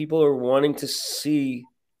people are wanting to see,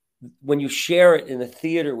 when you share it in a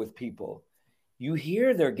theater with people, you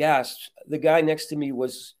hear their gasps. The guy next to me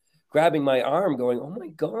was grabbing my arm going, oh my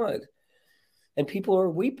God. And people are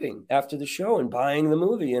weeping after the show and buying the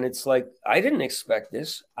movie. And it's like, I didn't expect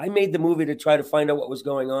this. I made the movie to try to find out what was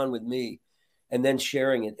going on with me and then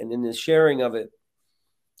sharing it. And in the sharing of it,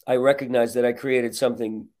 I recognized that I created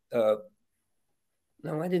something. No,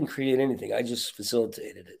 I didn't create anything. I just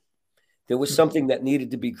facilitated it. There was something that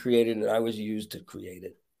needed to be created, and I was used to create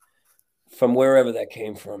it from wherever that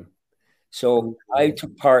came from. So I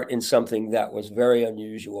took part in something that was very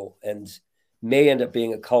unusual and may end up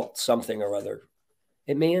being a cult something or other.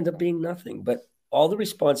 It may end up being nothing, but all the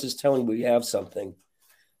responses telling we have something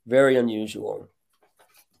Very unusual.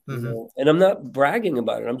 You know? And I'm not bragging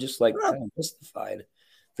about it. I'm just like, I'm mystified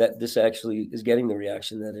that this actually is getting the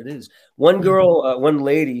reaction that it is. One girl, one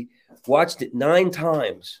lady watched it 9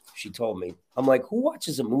 times, she told me. I'm like, who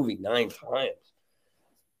watches a movie 9 times?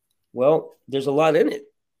 Well, there's a lot in it.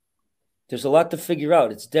 There's a lot to figure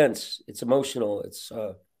out. It's dense. It's emotional. It's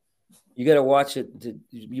you got to watch it.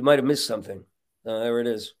 You might have missed something. There it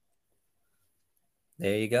is.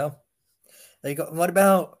 There you go. There you go. What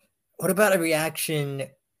about a reaction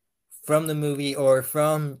from the movie or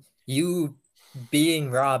from you being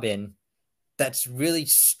Robin that's really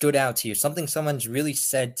stood out to you? Something someone's really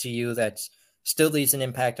said to you that still leaves an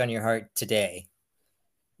impact on your heart today.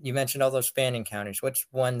 You mentioned all those fan encounters. What's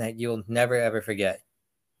one that you'll never, ever forget?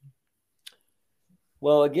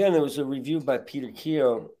 Well, again, there was a review by Peter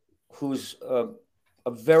Keogh, who's a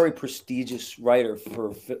very prestigious writer.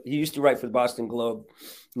 He used to write for the Boston Globe.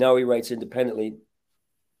 Now he writes independently.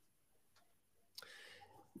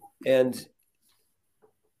 And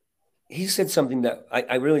he said something that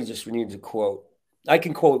I really just need to quote. I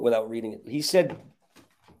can quote it without reading it. He said,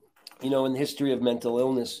 in the history of mental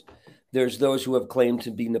illness, there's those who have claimed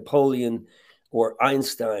to be Napoleon or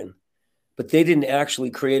Einstein, but they didn't actually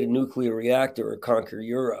create a nuclear reactor or conquer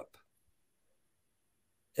Europe.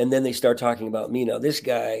 And then they start talking about me. Now, this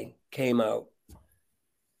guy came out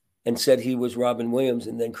and said he was Robin Williams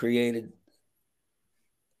and then created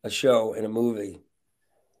a show and a movie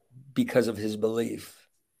because of his belief.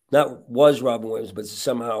 Not was Robin Williams, but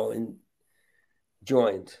somehow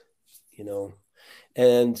joined,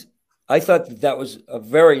 And I thought that was a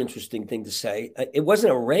very interesting thing to say. It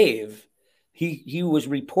wasn't a rave. He was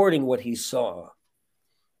reporting what he saw.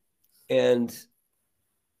 And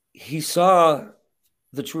he saw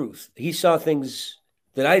the truth. He saw things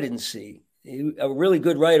that I didn't see. A really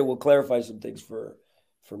good writer will clarify some things for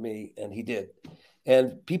me, and he did.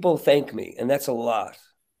 And people thank me, and that's a lot.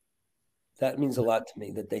 That means a lot to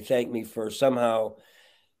me, that they thank me for somehow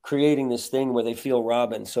creating this thing where they feel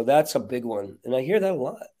Robin. So that's a big one. And I hear that a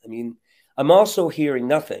lot. I mean, I'm also hearing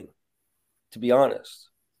nothing, to be honest.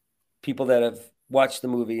 People that have watched the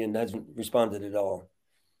movie and hasn't responded at all,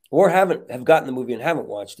 or have gotten the movie and haven't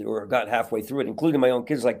watched it, or got halfway through it, including my own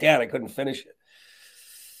kids, like, Dad, I couldn't finish it.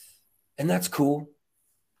 And that's cool.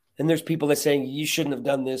 And there's people that saying you shouldn't have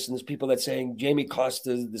done this, and there's people that saying Jamie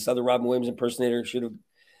Costa, this other Robin Williams impersonator, should have.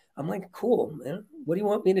 I'm like, cool, man. What do you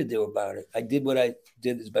want me to do about it? I did what I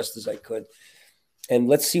did as best as I could, and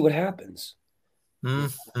let's see what happens.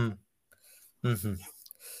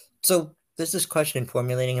 So there's this question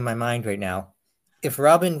formulating in my mind right now. If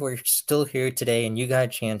Robin were still here today and you got a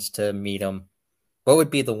chance to meet him, what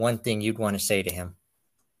would be the one thing you'd want to say to him?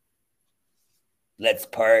 Let's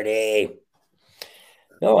party.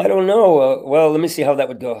 No, I don't know. Well, let me see how that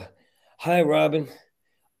would go. Hi, Robin.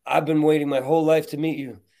 I've been waiting my whole life to meet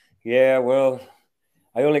you. Yeah, well,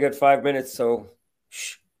 I only got 5 minutes, so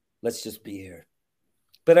let's just be here.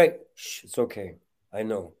 But it's okay. I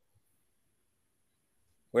know.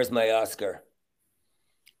 Where's my Oscar?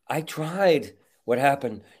 I tried. What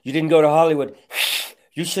happened? You didn't go to Hollywood.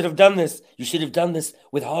 You should have done this. You should have done this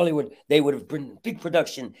with Hollywood. They would have been big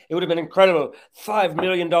production. It would have been incredible. $5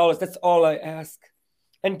 million. That's all I ask.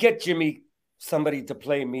 And get Jimmy somebody to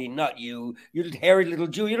play me, not you. You hairy little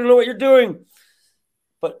Jew. You don't know what you're doing.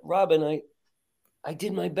 But Robin, I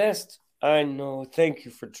did my best. I know. Thank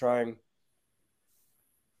you for trying.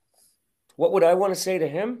 What would I want to say to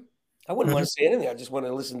him? I wouldn't want to say anything. I just want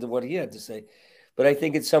to listen to what he had to say. But I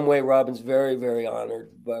think in some way, Robin's very, very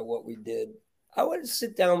honored by what we did. I want to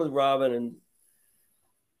sit down with Robin and,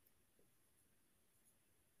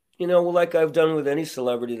 like I've done with any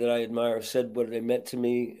celebrity that I admire, I've said what they meant to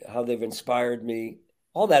me, how they've inspired me,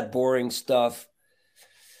 all that boring stuff.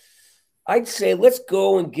 I'd say let's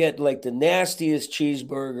go and get like the nastiest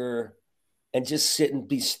cheeseburger and just sit and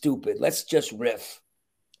be stupid. Let's just riff.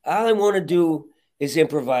 All I want to do is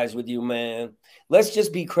improvise with you, man. Let's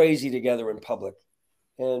just be crazy together in public.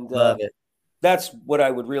 And Love it. That's what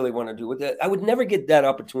I would really want to do with that. I would never get that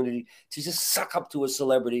opportunity to just suck up to a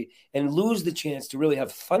celebrity and lose the chance to really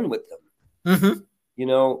have fun with them.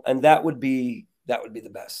 And that would be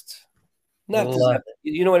the best.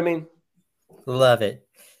 You know what I mean? Love it.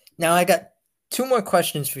 Now I got 2 more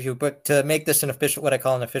questions for you, but to make this what I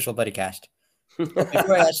call an official buddy cast.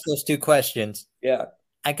 Before I ask those 2 questions,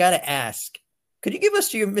 I gotta ask, could you give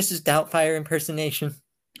us your Mrs. Doubtfire impersonation?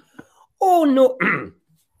 Oh no.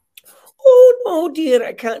 Oh no, dear,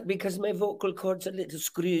 I can't because my vocal cords are a little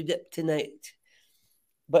screwed up tonight.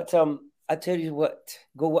 But I tell you what,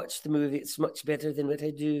 go watch the movie. It's much better than what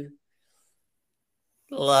I do.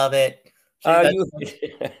 Love it. That's, You.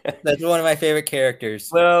 that's one of my favorite characters.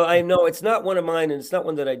 Well, I know it's not one of mine, and it's not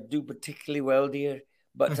one that I do particularly well, dear.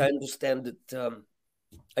 But I understand that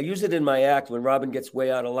I use it in my act when Robin gets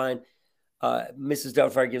way out of line. Mrs.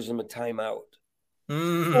 Doubtfire gives him a timeout.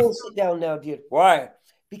 Go sit down now, dear. Why?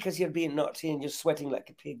 Because you're being naughty and you're sweating like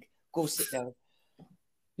a pig. Go sit down.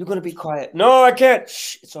 You're going to be quiet. No, I can't.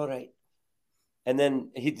 Shh, it's all right. And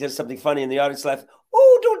then he does something funny, and the audience laughs.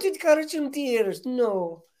 Oh, don't encourage him, dears.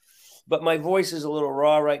 No. But my voice is a little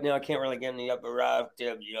raw right now. I can't really get in the upper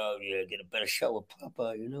octave. Get a better show with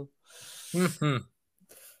Papa,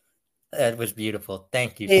 That was beautiful.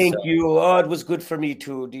 Thank you. Thank you. Oh, it was good for me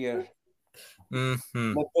too, dear.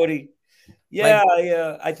 My buddy.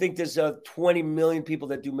 Yeah, I think there's 20 million people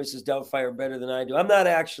that do Mrs. Doubtfire better than I do. I'm not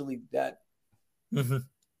actually that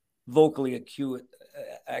vocally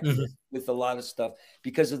accurate with a lot of stuff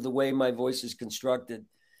because of the way my voice is constructed.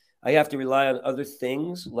 I have to rely on other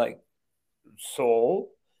things like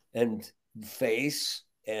soul and face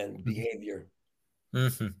and behavior.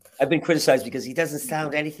 I've been criticized because he doesn't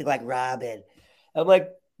sound anything like Robin. I'm like,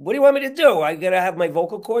 what do you want me to do? I gotta have my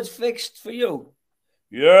vocal cords fixed for you.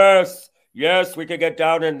 Yes, we could get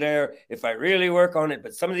down in there if I really work on it.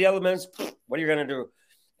 But some of the elements, what are you gonna do?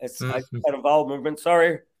 It's I got a vowel movement.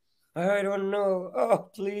 Sorry, I don't know. Oh,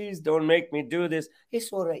 please don't make me do this.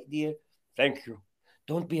 It's all right, dear. Thank you.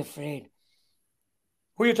 Don't be afraid.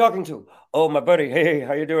 Who are you talking to? Oh, my buddy. Hey,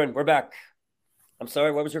 how you doing? We're back. I'm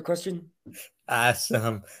sorry, what was your question?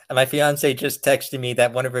 Awesome. And my fiance just texted me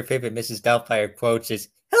that one of her favorite Mrs. Doubtfire quotes is,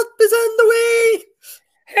 "Help is on the way!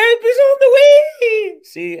 Help is on the way!"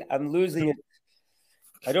 See, I'm losing it.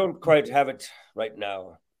 I don't quite have it right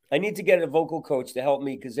now. I need to get a vocal coach to help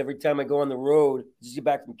me because every time I go on the road, just get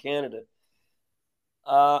back from Canada,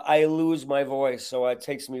 I lose my voice. So it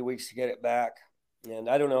takes me weeks to get it back. And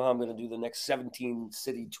I don't know how I'm going to do the next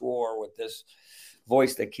 17-city tour with this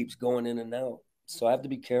voice that keeps going in and out. So I have to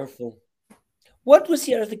be careful. What was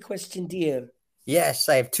the other question, dear? Yes,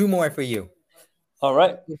 I have two more for you. All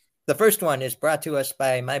right. The first one is brought to us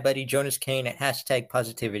by my buddy Jonas Kane at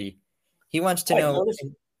 #Positivity. He wants to know.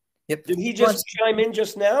 Yep. Did he just chime in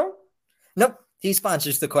just now? Nope. He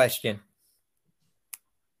sponsors the question.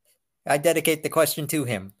 I dedicate the question to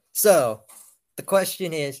him. So the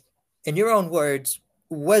question is, in your own words,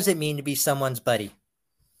 what does it mean to be someone's buddy?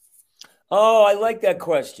 Oh, I like that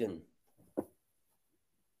question.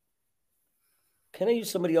 Can I use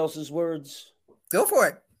somebody else's words? Go for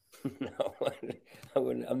it. No, I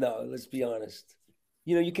wouldn't. I'm not. Let's be honest.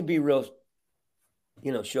 You can be real,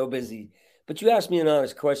 show busy. But you asked me an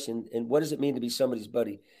honest question, and what does it mean to be somebody's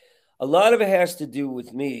buddy? A lot of it has to do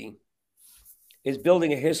with me is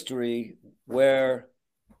building a history where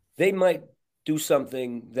they might do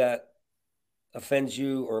something that offends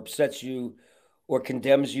you or upsets you or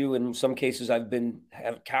condemns you. In some cases,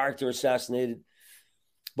 have character assassinated.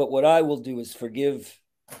 But what I will do is forgive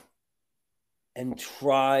and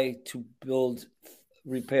try to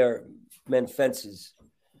repair, mend fences.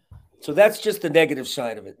 So that's just the negative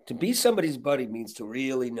side of it. To be somebody's buddy means to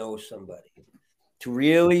really know somebody.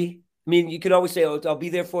 You can always say, oh, I'll be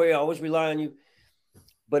there for you. I always rely on you.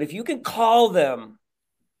 But if you can call them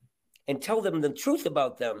and tell them the truth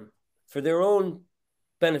about them for their own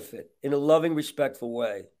benefit in a loving, respectful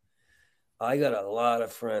way. I got a lot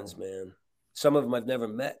of friends, man. Some of them I've never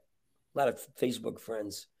met. A lot of Facebook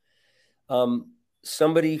friends.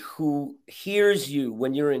 Somebody who hears you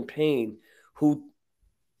when you're in pain, who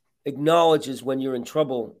acknowledges when you're in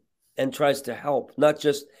trouble and tries to help, not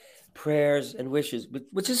just prayers and wishes,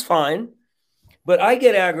 which is fine. But I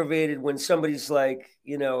get aggravated when somebody's like,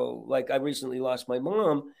 like I recently lost my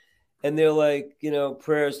mom, and they're like,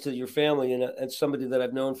 prayers to your family, and somebody that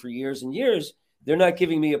I've known for years and years, they're not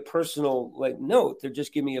giving me a personal note. They're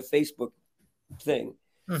just giving me a Facebook thing.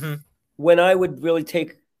 Mm-hmm. When I would really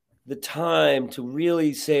take the time to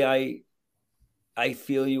really say, I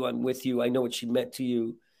feel you, I'm with you, I know what she meant to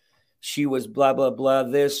you. She was blah, blah, blah,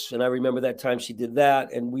 this, and I remember that time she did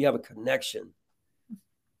that, and we have a connection.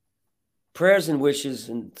 Prayers and wishes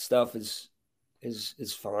and stuff is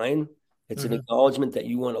fine. It's an acknowledgement that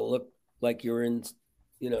you want to look like you're in,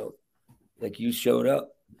 like you showed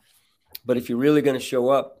up. But if you're really going to show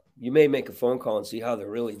up, you may make a phone call and see how they're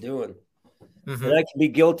really doing. Mm-hmm. And I can be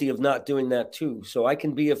guilty of not doing that too. So I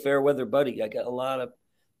can be a fair weather buddy. I got a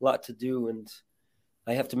lot to do, and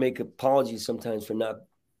I have to make apologies sometimes for not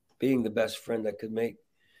being the best friend I could make.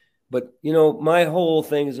 But, my whole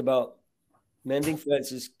thing is about mending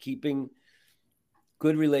fences, keeping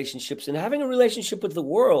good relationships, and having a relationship with the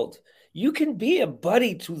world. You can be a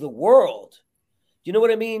buddy to the world. Do you know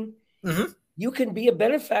what I mean? Mm-hmm. You can be a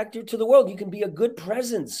benefactor to the world. You can be a good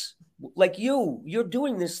presence. like you're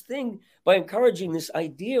doing this thing by encouraging this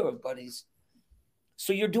idea of buddies.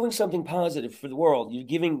 So you're doing something positive for the world. You're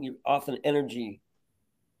giving your often energy.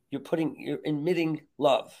 You're emitting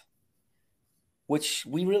love, which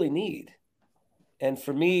we really need. And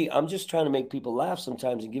for me, I'm just trying to make people laugh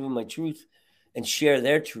sometimes and give them my truth and share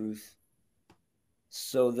their truth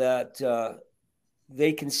so that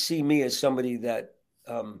they can see me as somebody that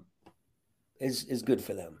is good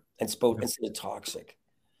for them and instead of toxic.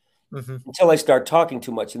 Until I start talking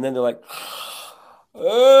too much, and then they're like,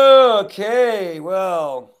 okay,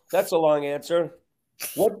 well, that's a long answer.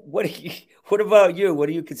 What about you? What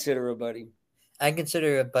do you consider a buddy? I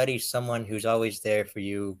consider a buddy someone who's always there for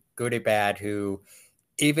you, good or bad, who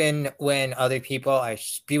even when other people are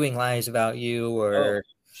spewing lies about you or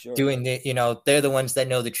doing the, they're the ones that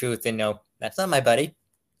know the truth and know that's not my buddy.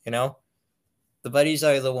 The buddies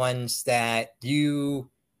are the ones that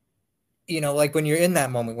like when you're in that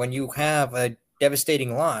moment, when you have a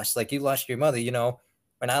devastating loss, like you lost your mother,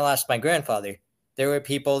 when I lost my grandfather, there were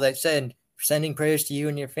people that said, sending prayers to you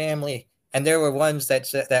and your family. And there were ones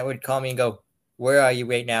that would call me and go, where are you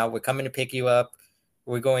right now? We're coming to pick you up.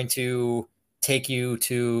 We're going to take you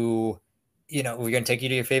to, we're going to take you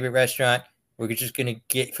to your favorite restaurant. We're just going to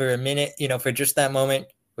get for a minute, for just that moment,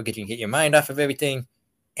 we're going to get your mind off of everything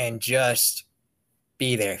and just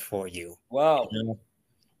be there for you. Wow.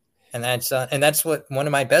 And that's what one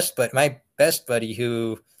of my best buddy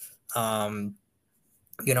who, I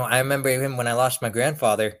remember him when I lost my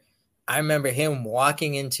grandfather. I remember him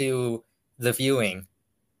walking into the viewing,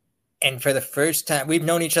 and for the first time, we've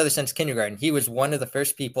known each other since kindergarten. He was one of the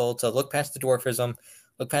first people to look past the dwarfism,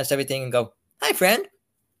 look past everything, and go, "Hi, friend."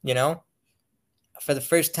 For the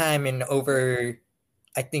first time in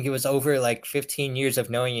I think it was over like 15 years of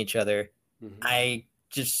knowing each other, I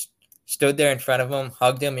just stood there in front of him,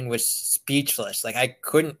 hugged him, and was speechless. Like I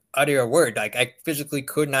couldn't utter a word. Like I physically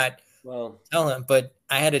could not tell him. But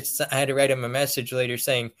I had to write him a message later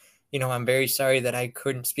saying, I'm very sorry that I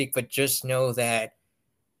couldn't speak, but just know that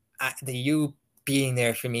you being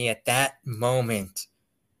there for me at that moment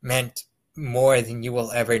meant more than you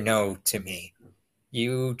will ever know to me.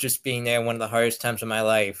 You just being there one of the hardest times of my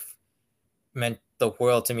life meant the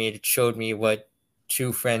world to me. It showed me what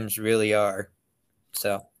true friends really are.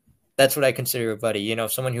 So that's what I consider a buddy.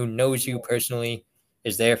 Someone who knows you personally,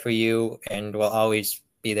 is there for you, and will always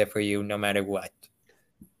be there for you no matter what.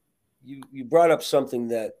 You brought up something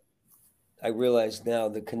that I realize now,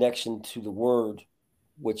 the connection to the word,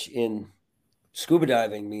 which in scuba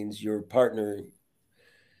diving means you're partnered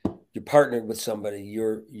with somebody.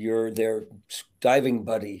 You're their diving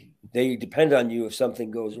buddy. They depend on you if something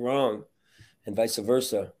goes wrong, and vice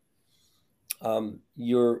versa.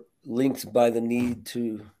 You're linked by the need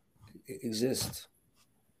to exist.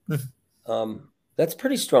 That's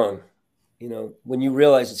pretty strong. When you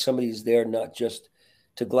realize that somebody's there not just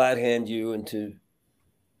to glad hand you and to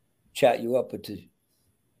chat you up, but to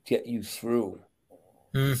get you through.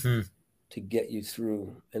 To get you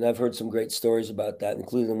through. And I've heard some great stories about that,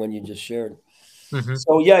 including the one you just shared.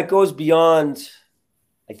 So yeah, it goes beyond,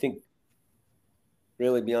 I think,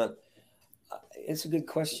 really beyond. It's a good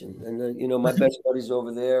question. And, my best buddy's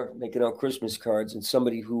over there making out Christmas cards, and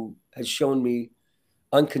somebody who has shown me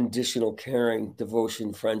unconditional caring,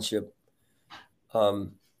 devotion, friendship.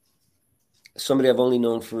 Somebody I've only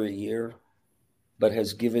known for a year, but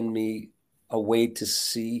has given me a way to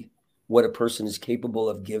see what a person is capable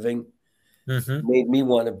of giving. Made me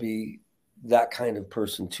want to be that kind of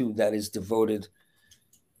person too, that is devoted.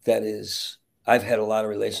 I've had a lot of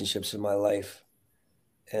relationships in my life,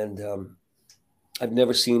 and I've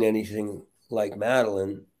never seen anything like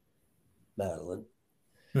Madeline,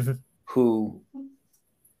 who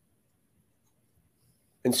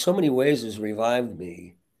in so many ways has revived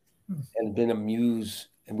me and been amused,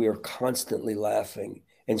 and we are constantly laughing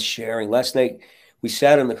and sharing. Last night, we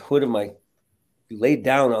sat on the hood of we laid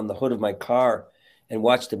down on the hood of my car and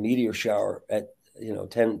watched a meteor shower at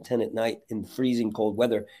 10 at night in freezing cold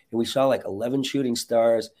weather, and we saw like 11 shooting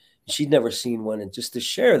stars. She'd never seen one, and just to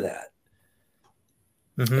share that.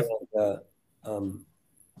 And, it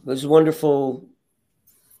was wonderful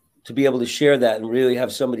to be able to share that and really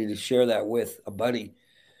have somebody to share that with, a buddy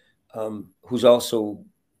who's also,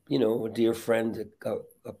 a dear friend,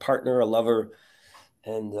 a partner, a lover,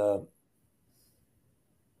 and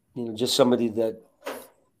just somebody that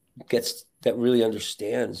really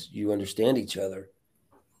understands. You understand each other.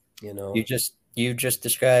 You just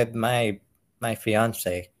described my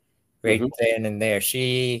fiance right then and there.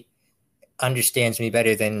 She understands me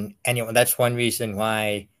better than anyone. That's one reason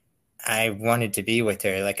why I wanted to be with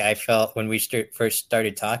her. Like I felt when we first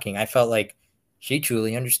started talking, I felt like she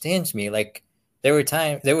truly understands me. Like there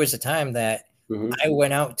was a time that I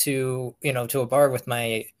went out to, to a bar with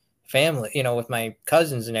my family, with my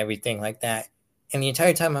cousins and everything like that. And the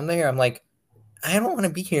entire time I'm there, I'm like, I don't want to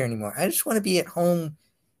be here anymore. I just want to be at home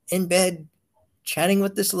in bed chatting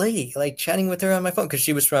with this lady, like chatting with her on my phone, because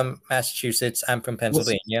she was from Massachusetts. I'm from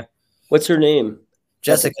Pennsylvania. What's her name?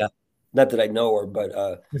 Jessica. Not that I know her, but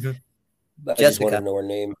I just wanted to know her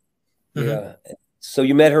name. Yeah. So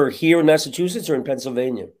you met her here in Massachusetts or in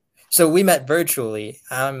Pennsylvania? So we met virtually.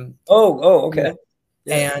 Okay.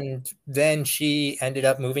 Yeah. And then she ended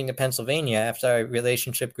up moving to Pennsylvania after our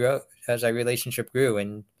relationship grew.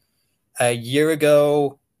 And a year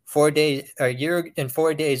and 4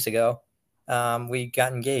 days ago, we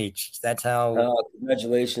got engaged. That's how. Oh,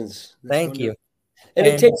 congratulations! Thank you. And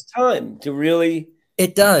it takes time to really.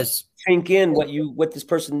 It does sink in what this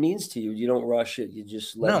person means to you. You don't rush it. You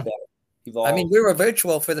just let that evolve. I mean, we were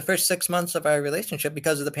virtual for the first 6 months of our relationship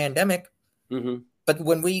because of the pandemic. But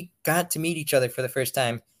when we got to meet each other for the first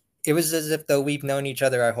time, it was as if though we've known each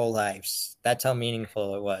other our whole lives. That's how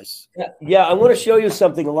meaningful it was. Yeah, I want to show you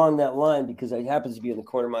something along that line because it happens to be in the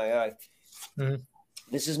corner of my eye.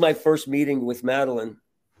 This is my first meeting with Madeline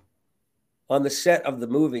on the set of the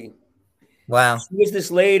movie. Wow. She was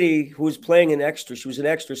this lady who was playing an extra. She was an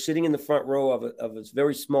extra sitting in the front row of a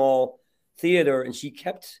very small theater, and she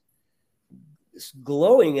kept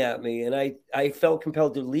glowing at me. And I felt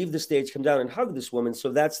compelled to leave the stage, come down and hug this woman.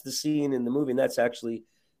 So that's the scene in the movie, and that's actually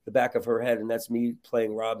the back of her head, and that's me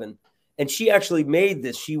playing Robin. And she actually made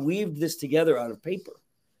this. She weaved this together out of paper.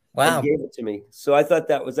 Wow. And gave it to me. So I thought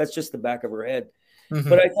that's just the back of her head.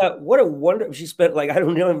 But I thought, what a wonder. She spent I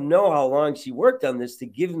don't even know how long she worked on this to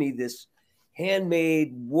give me this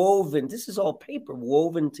handmade, woven. This is all paper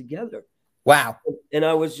woven together. Wow. And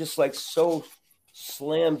I was just so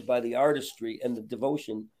slammed by the artistry and the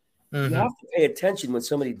devotion. You have to pay attention when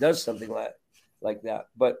somebody does something like that.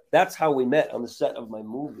 But that's how we met on the set of my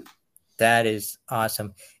movie. That is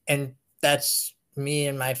awesome. And that's me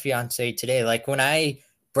and my fiance today. Like when I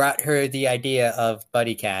brought her the idea of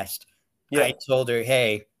BuddyCast, I told her,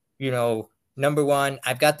 hey, number one,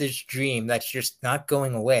 I've got this dream that's just not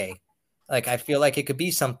going away. Like, I feel like it could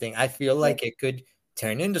be something. I feel like it could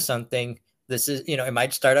turn into something. This is, it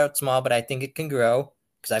might start out small, but I think it can grow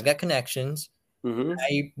because I've got connections.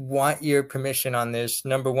 I want your permission on this.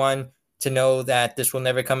 Number one, to know that this will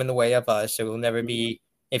never come in the way of us. It will never be,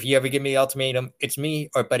 if you ever give me the ultimatum, it's me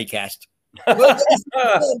or BuddyCast. Well,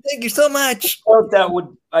 thank you so much.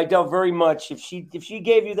 I doubt very much if she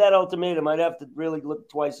gave you that ultimatum, I'd have to really look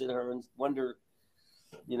twice at her and wonder,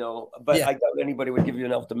 but I doubt anybody would give you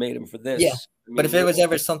an ultimatum for this. Yeah. But if it was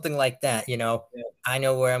ever something like that, I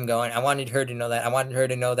know where I'm going. I wanted her to know that. I wanted her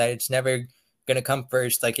to know that it's never going to come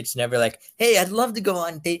first. Like, it's never like, hey, I'd love to go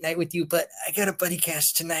on date night with you, but I got a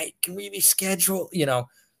BuddyCast tonight. Can we reschedule?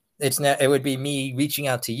 It would be me reaching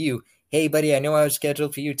out to you. Hey, buddy, I know I was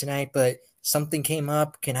scheduled for you tonight, but something came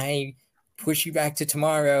up. Can I push you back to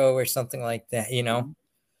tomorrow or something like that,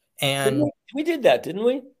 And we did that, didn't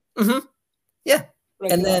we? Yeah.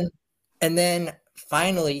 And then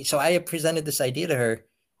finally, so I presented this idea to her,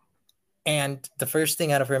 and the first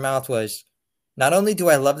thing out of her mouth was, not only do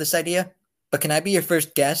I love this idea, but can I be your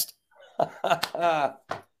first guest?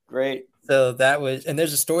 Great. So that was, and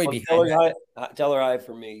there's a story behind that. Tell her hi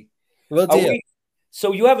for me. Will do.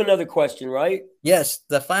 So you have another question, right? Yes.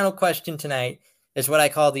 The final question tonight is what I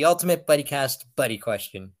call the ultimate BuddyCast buddy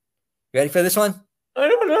question. You ready for this one? I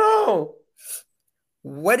don't know.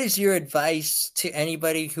 What is your advice to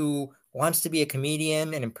anybody who wants to be a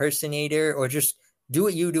comedian, an impersonator, or just do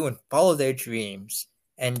what you do and follow their dreams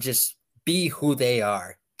and just be who they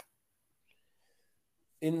are?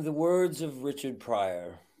 In the words of Richard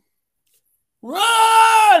Pryor,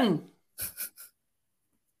 run!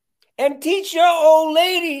 And teach your old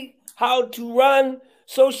lady how to run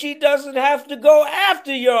so she doesn't have to go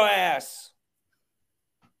after your ass.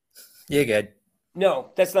 You're good. No,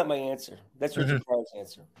 that's not my answer. That's Richard Pryor's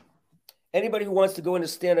answer. Anybody who wants to go into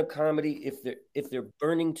stand-up comedy, if they're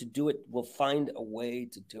burning to do it, will find a way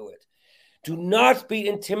to do it. Do not be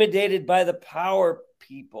intimidated by the power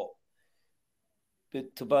people.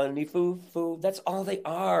 That's all they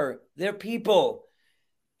are. They're people.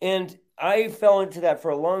 And I fell into that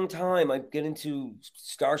for a long time. I get into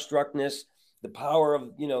starstruckness, the power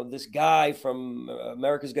of, this guy from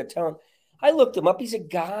America's Got Talent. I looked him up. He's a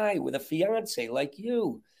guy with a fiance like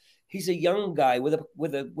you. He's a young guy with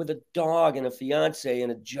a dog and a fiance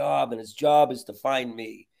and a job, and his job is to find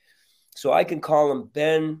me. So I can call him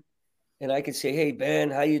Ben, and I can say, "Hey Ben,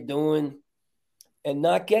 how you doing? and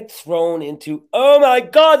not get thrown into, oh my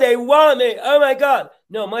God, they want me. Oh my God.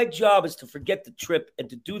 No, my job is to forget the trip and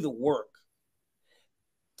to do the work.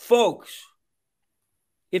 Folks,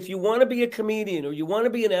 if you want to be a comedian or you want to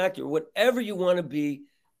be an actor, whatever you want to be,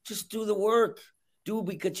 just do the work. Do it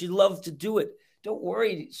because you love to do it. Don't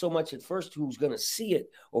worry so much at first who's going to see it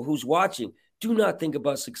or who's watching. Do not think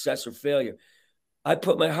about success or failure. I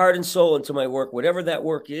put my heart and soul into my work, whatever that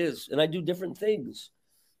work is, and I do different things.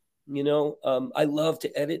 You know, I love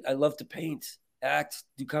to edit. I love to paint, act,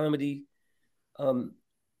 do comedy.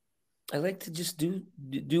 I like to just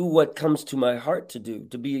do what comes to my heart to do,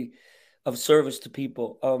 to be of service to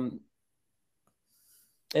people.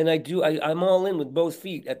 And I'm all in with both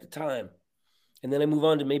feet at the time. And then I move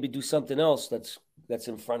on to maybe do something else that's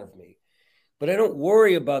in front of me. But I don't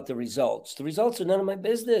worry about the results. The results are none of my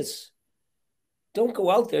business. Don't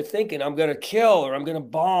go out there thinking I'm going to kill or I'm going to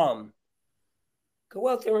bomb. Go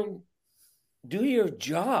out there and do your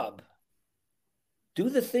job. Do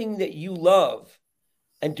the thing that you love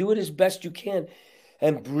and do it as best you can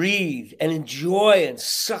and breathe and enjoy and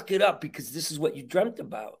suck it up because this is what you dreamt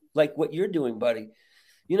about, like what you're doing, buddy.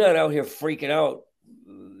 You're not out here freaking out.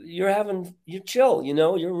 You're chill, you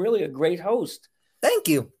know, you're really a great host. Thank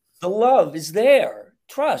you. The love is there.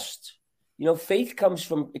 Trust. You know, faith comes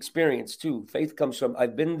from experience too. Faith comes from,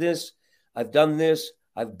 I've been this, I've done this,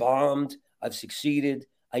 I've bombed, I've succeeded.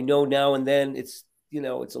 I know now and then it's, you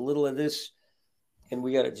know, it's a little of this and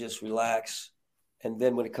we got to just relax. And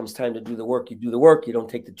then when it comes time to do the work, you do the work. You don't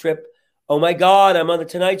take the trip. Oh my God, I'm on the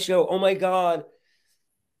Tonight Show. Oh my God.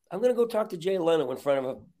 I'm going to go talk to Jay Leno in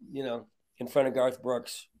front of Garth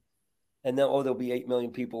Brooks. And then, there'll be 8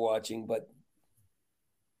 million people watching, but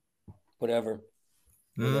whatever.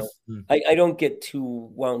 Mm-hmm. I don't get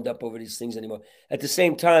too wound up over these things anymore. At the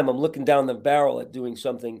same time, I'm looking down the barrel at doing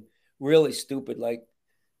something really stupid, like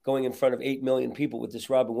going in front of 8 million people with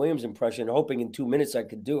this Robin Williams impression, hoping in 2 minutes I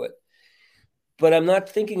could do it. But I'm not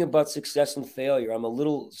thinking about success and failure. I'm a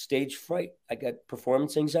little stage fright. I got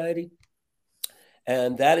performance anxiety.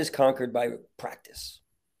 And that is conquered by practice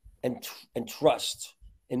and trust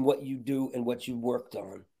in what you do and what you worked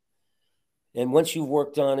on. And once you've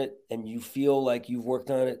worked on it and you feel like you've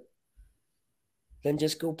worked on it, then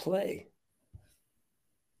just go play.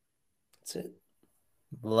 That's it.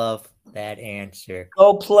 Love that answer.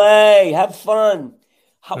 Go play. Have fun.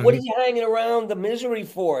 What are you hanging around the misery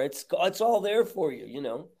for? It's all there for you, you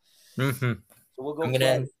know. Mm-hmm. So we'll go I'm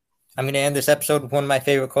going to end this episode with one of my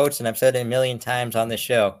favorite quotes, and I've said it a million times on the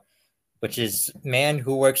show, which is, man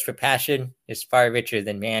who works for passion is far richer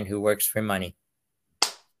than man who works for money.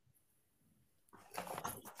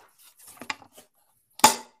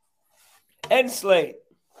 End slate.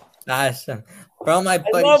 Awesome. For all my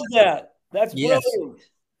buddies, I love that. That's brilliant.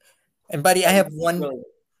 And buddy, I have one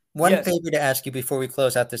favor to ask you before we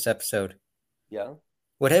close out this episode. Yeah.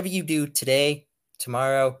 Whatever you do today,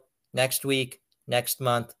 tomorrow, next week, next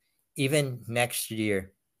month, even next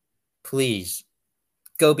year, please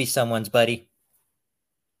go be someone's buddy.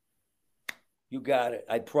 You got it.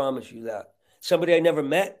 I promise you that. Somebody I never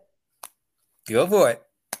met? Go for it.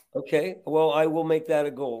 Okay. Well, I will make that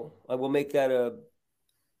a goal. I will make that a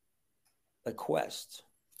quest.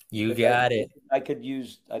 You got it. I could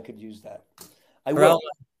use that. I will.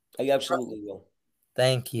 I absolutely will.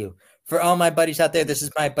 Thank you. For all my buddies out there, this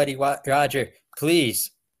is my buddy Roger.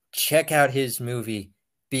 Please check out his movie,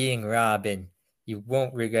 Being Robin. You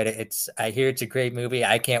won't regret it. I hear it's a great movie.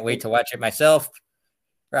 I can't wait to watch it myself.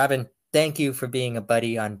 Robin, thank you for being a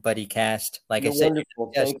buddy on BuddyCast. Like I said,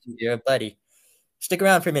 you're a buddy. Stick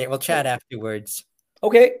around for a minute. We'll chat afterwards.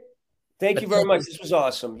 Okay. Thank you very much. This was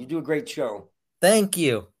awesome. You do a great show. Thank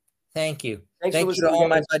you. Thank you. Thank you to all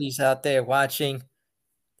my buddies out there watching.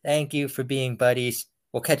 Thank you for being buddies.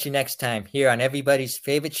 We'll catch you next time here on everybody's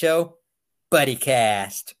favorite show,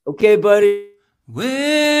 BuddyCast. Okay, buddy.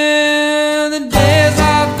 Well, the days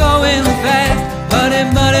are going fast, buddy,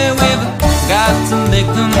 we've got to make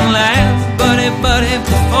them last, buddy,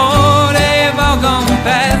 before they've all gone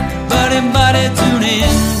past, buddy, tune in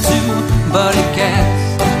to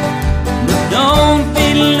BuddyCast. But don't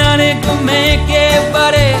feel none, go make it,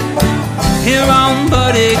 buddy, here on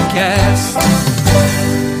BuddyCast.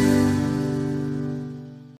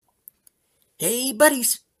 Hey,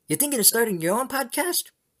 buddies, you thinking of starting your own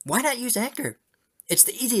podcast? Why not use Anchor? It's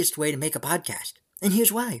the easiest way to make a podcast, and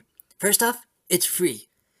here's why. First off, it's free.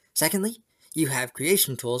 Secondly, you have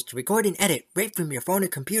creation tools to record and edit right from your phone or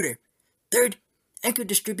computer. Third, Anchor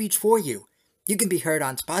distributes for you. You can be heard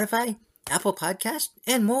on Spotify, Apple Podcasts,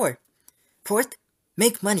 and more. Fourth,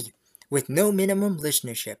 make money with no minimum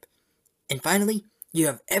listenership. And finally, you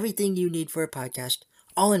have everything you need for a podcast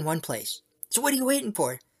all in one place. So what are you waiting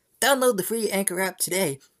for? Download the free Anchor app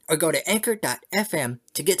today or go to anchor.fm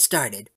to get started.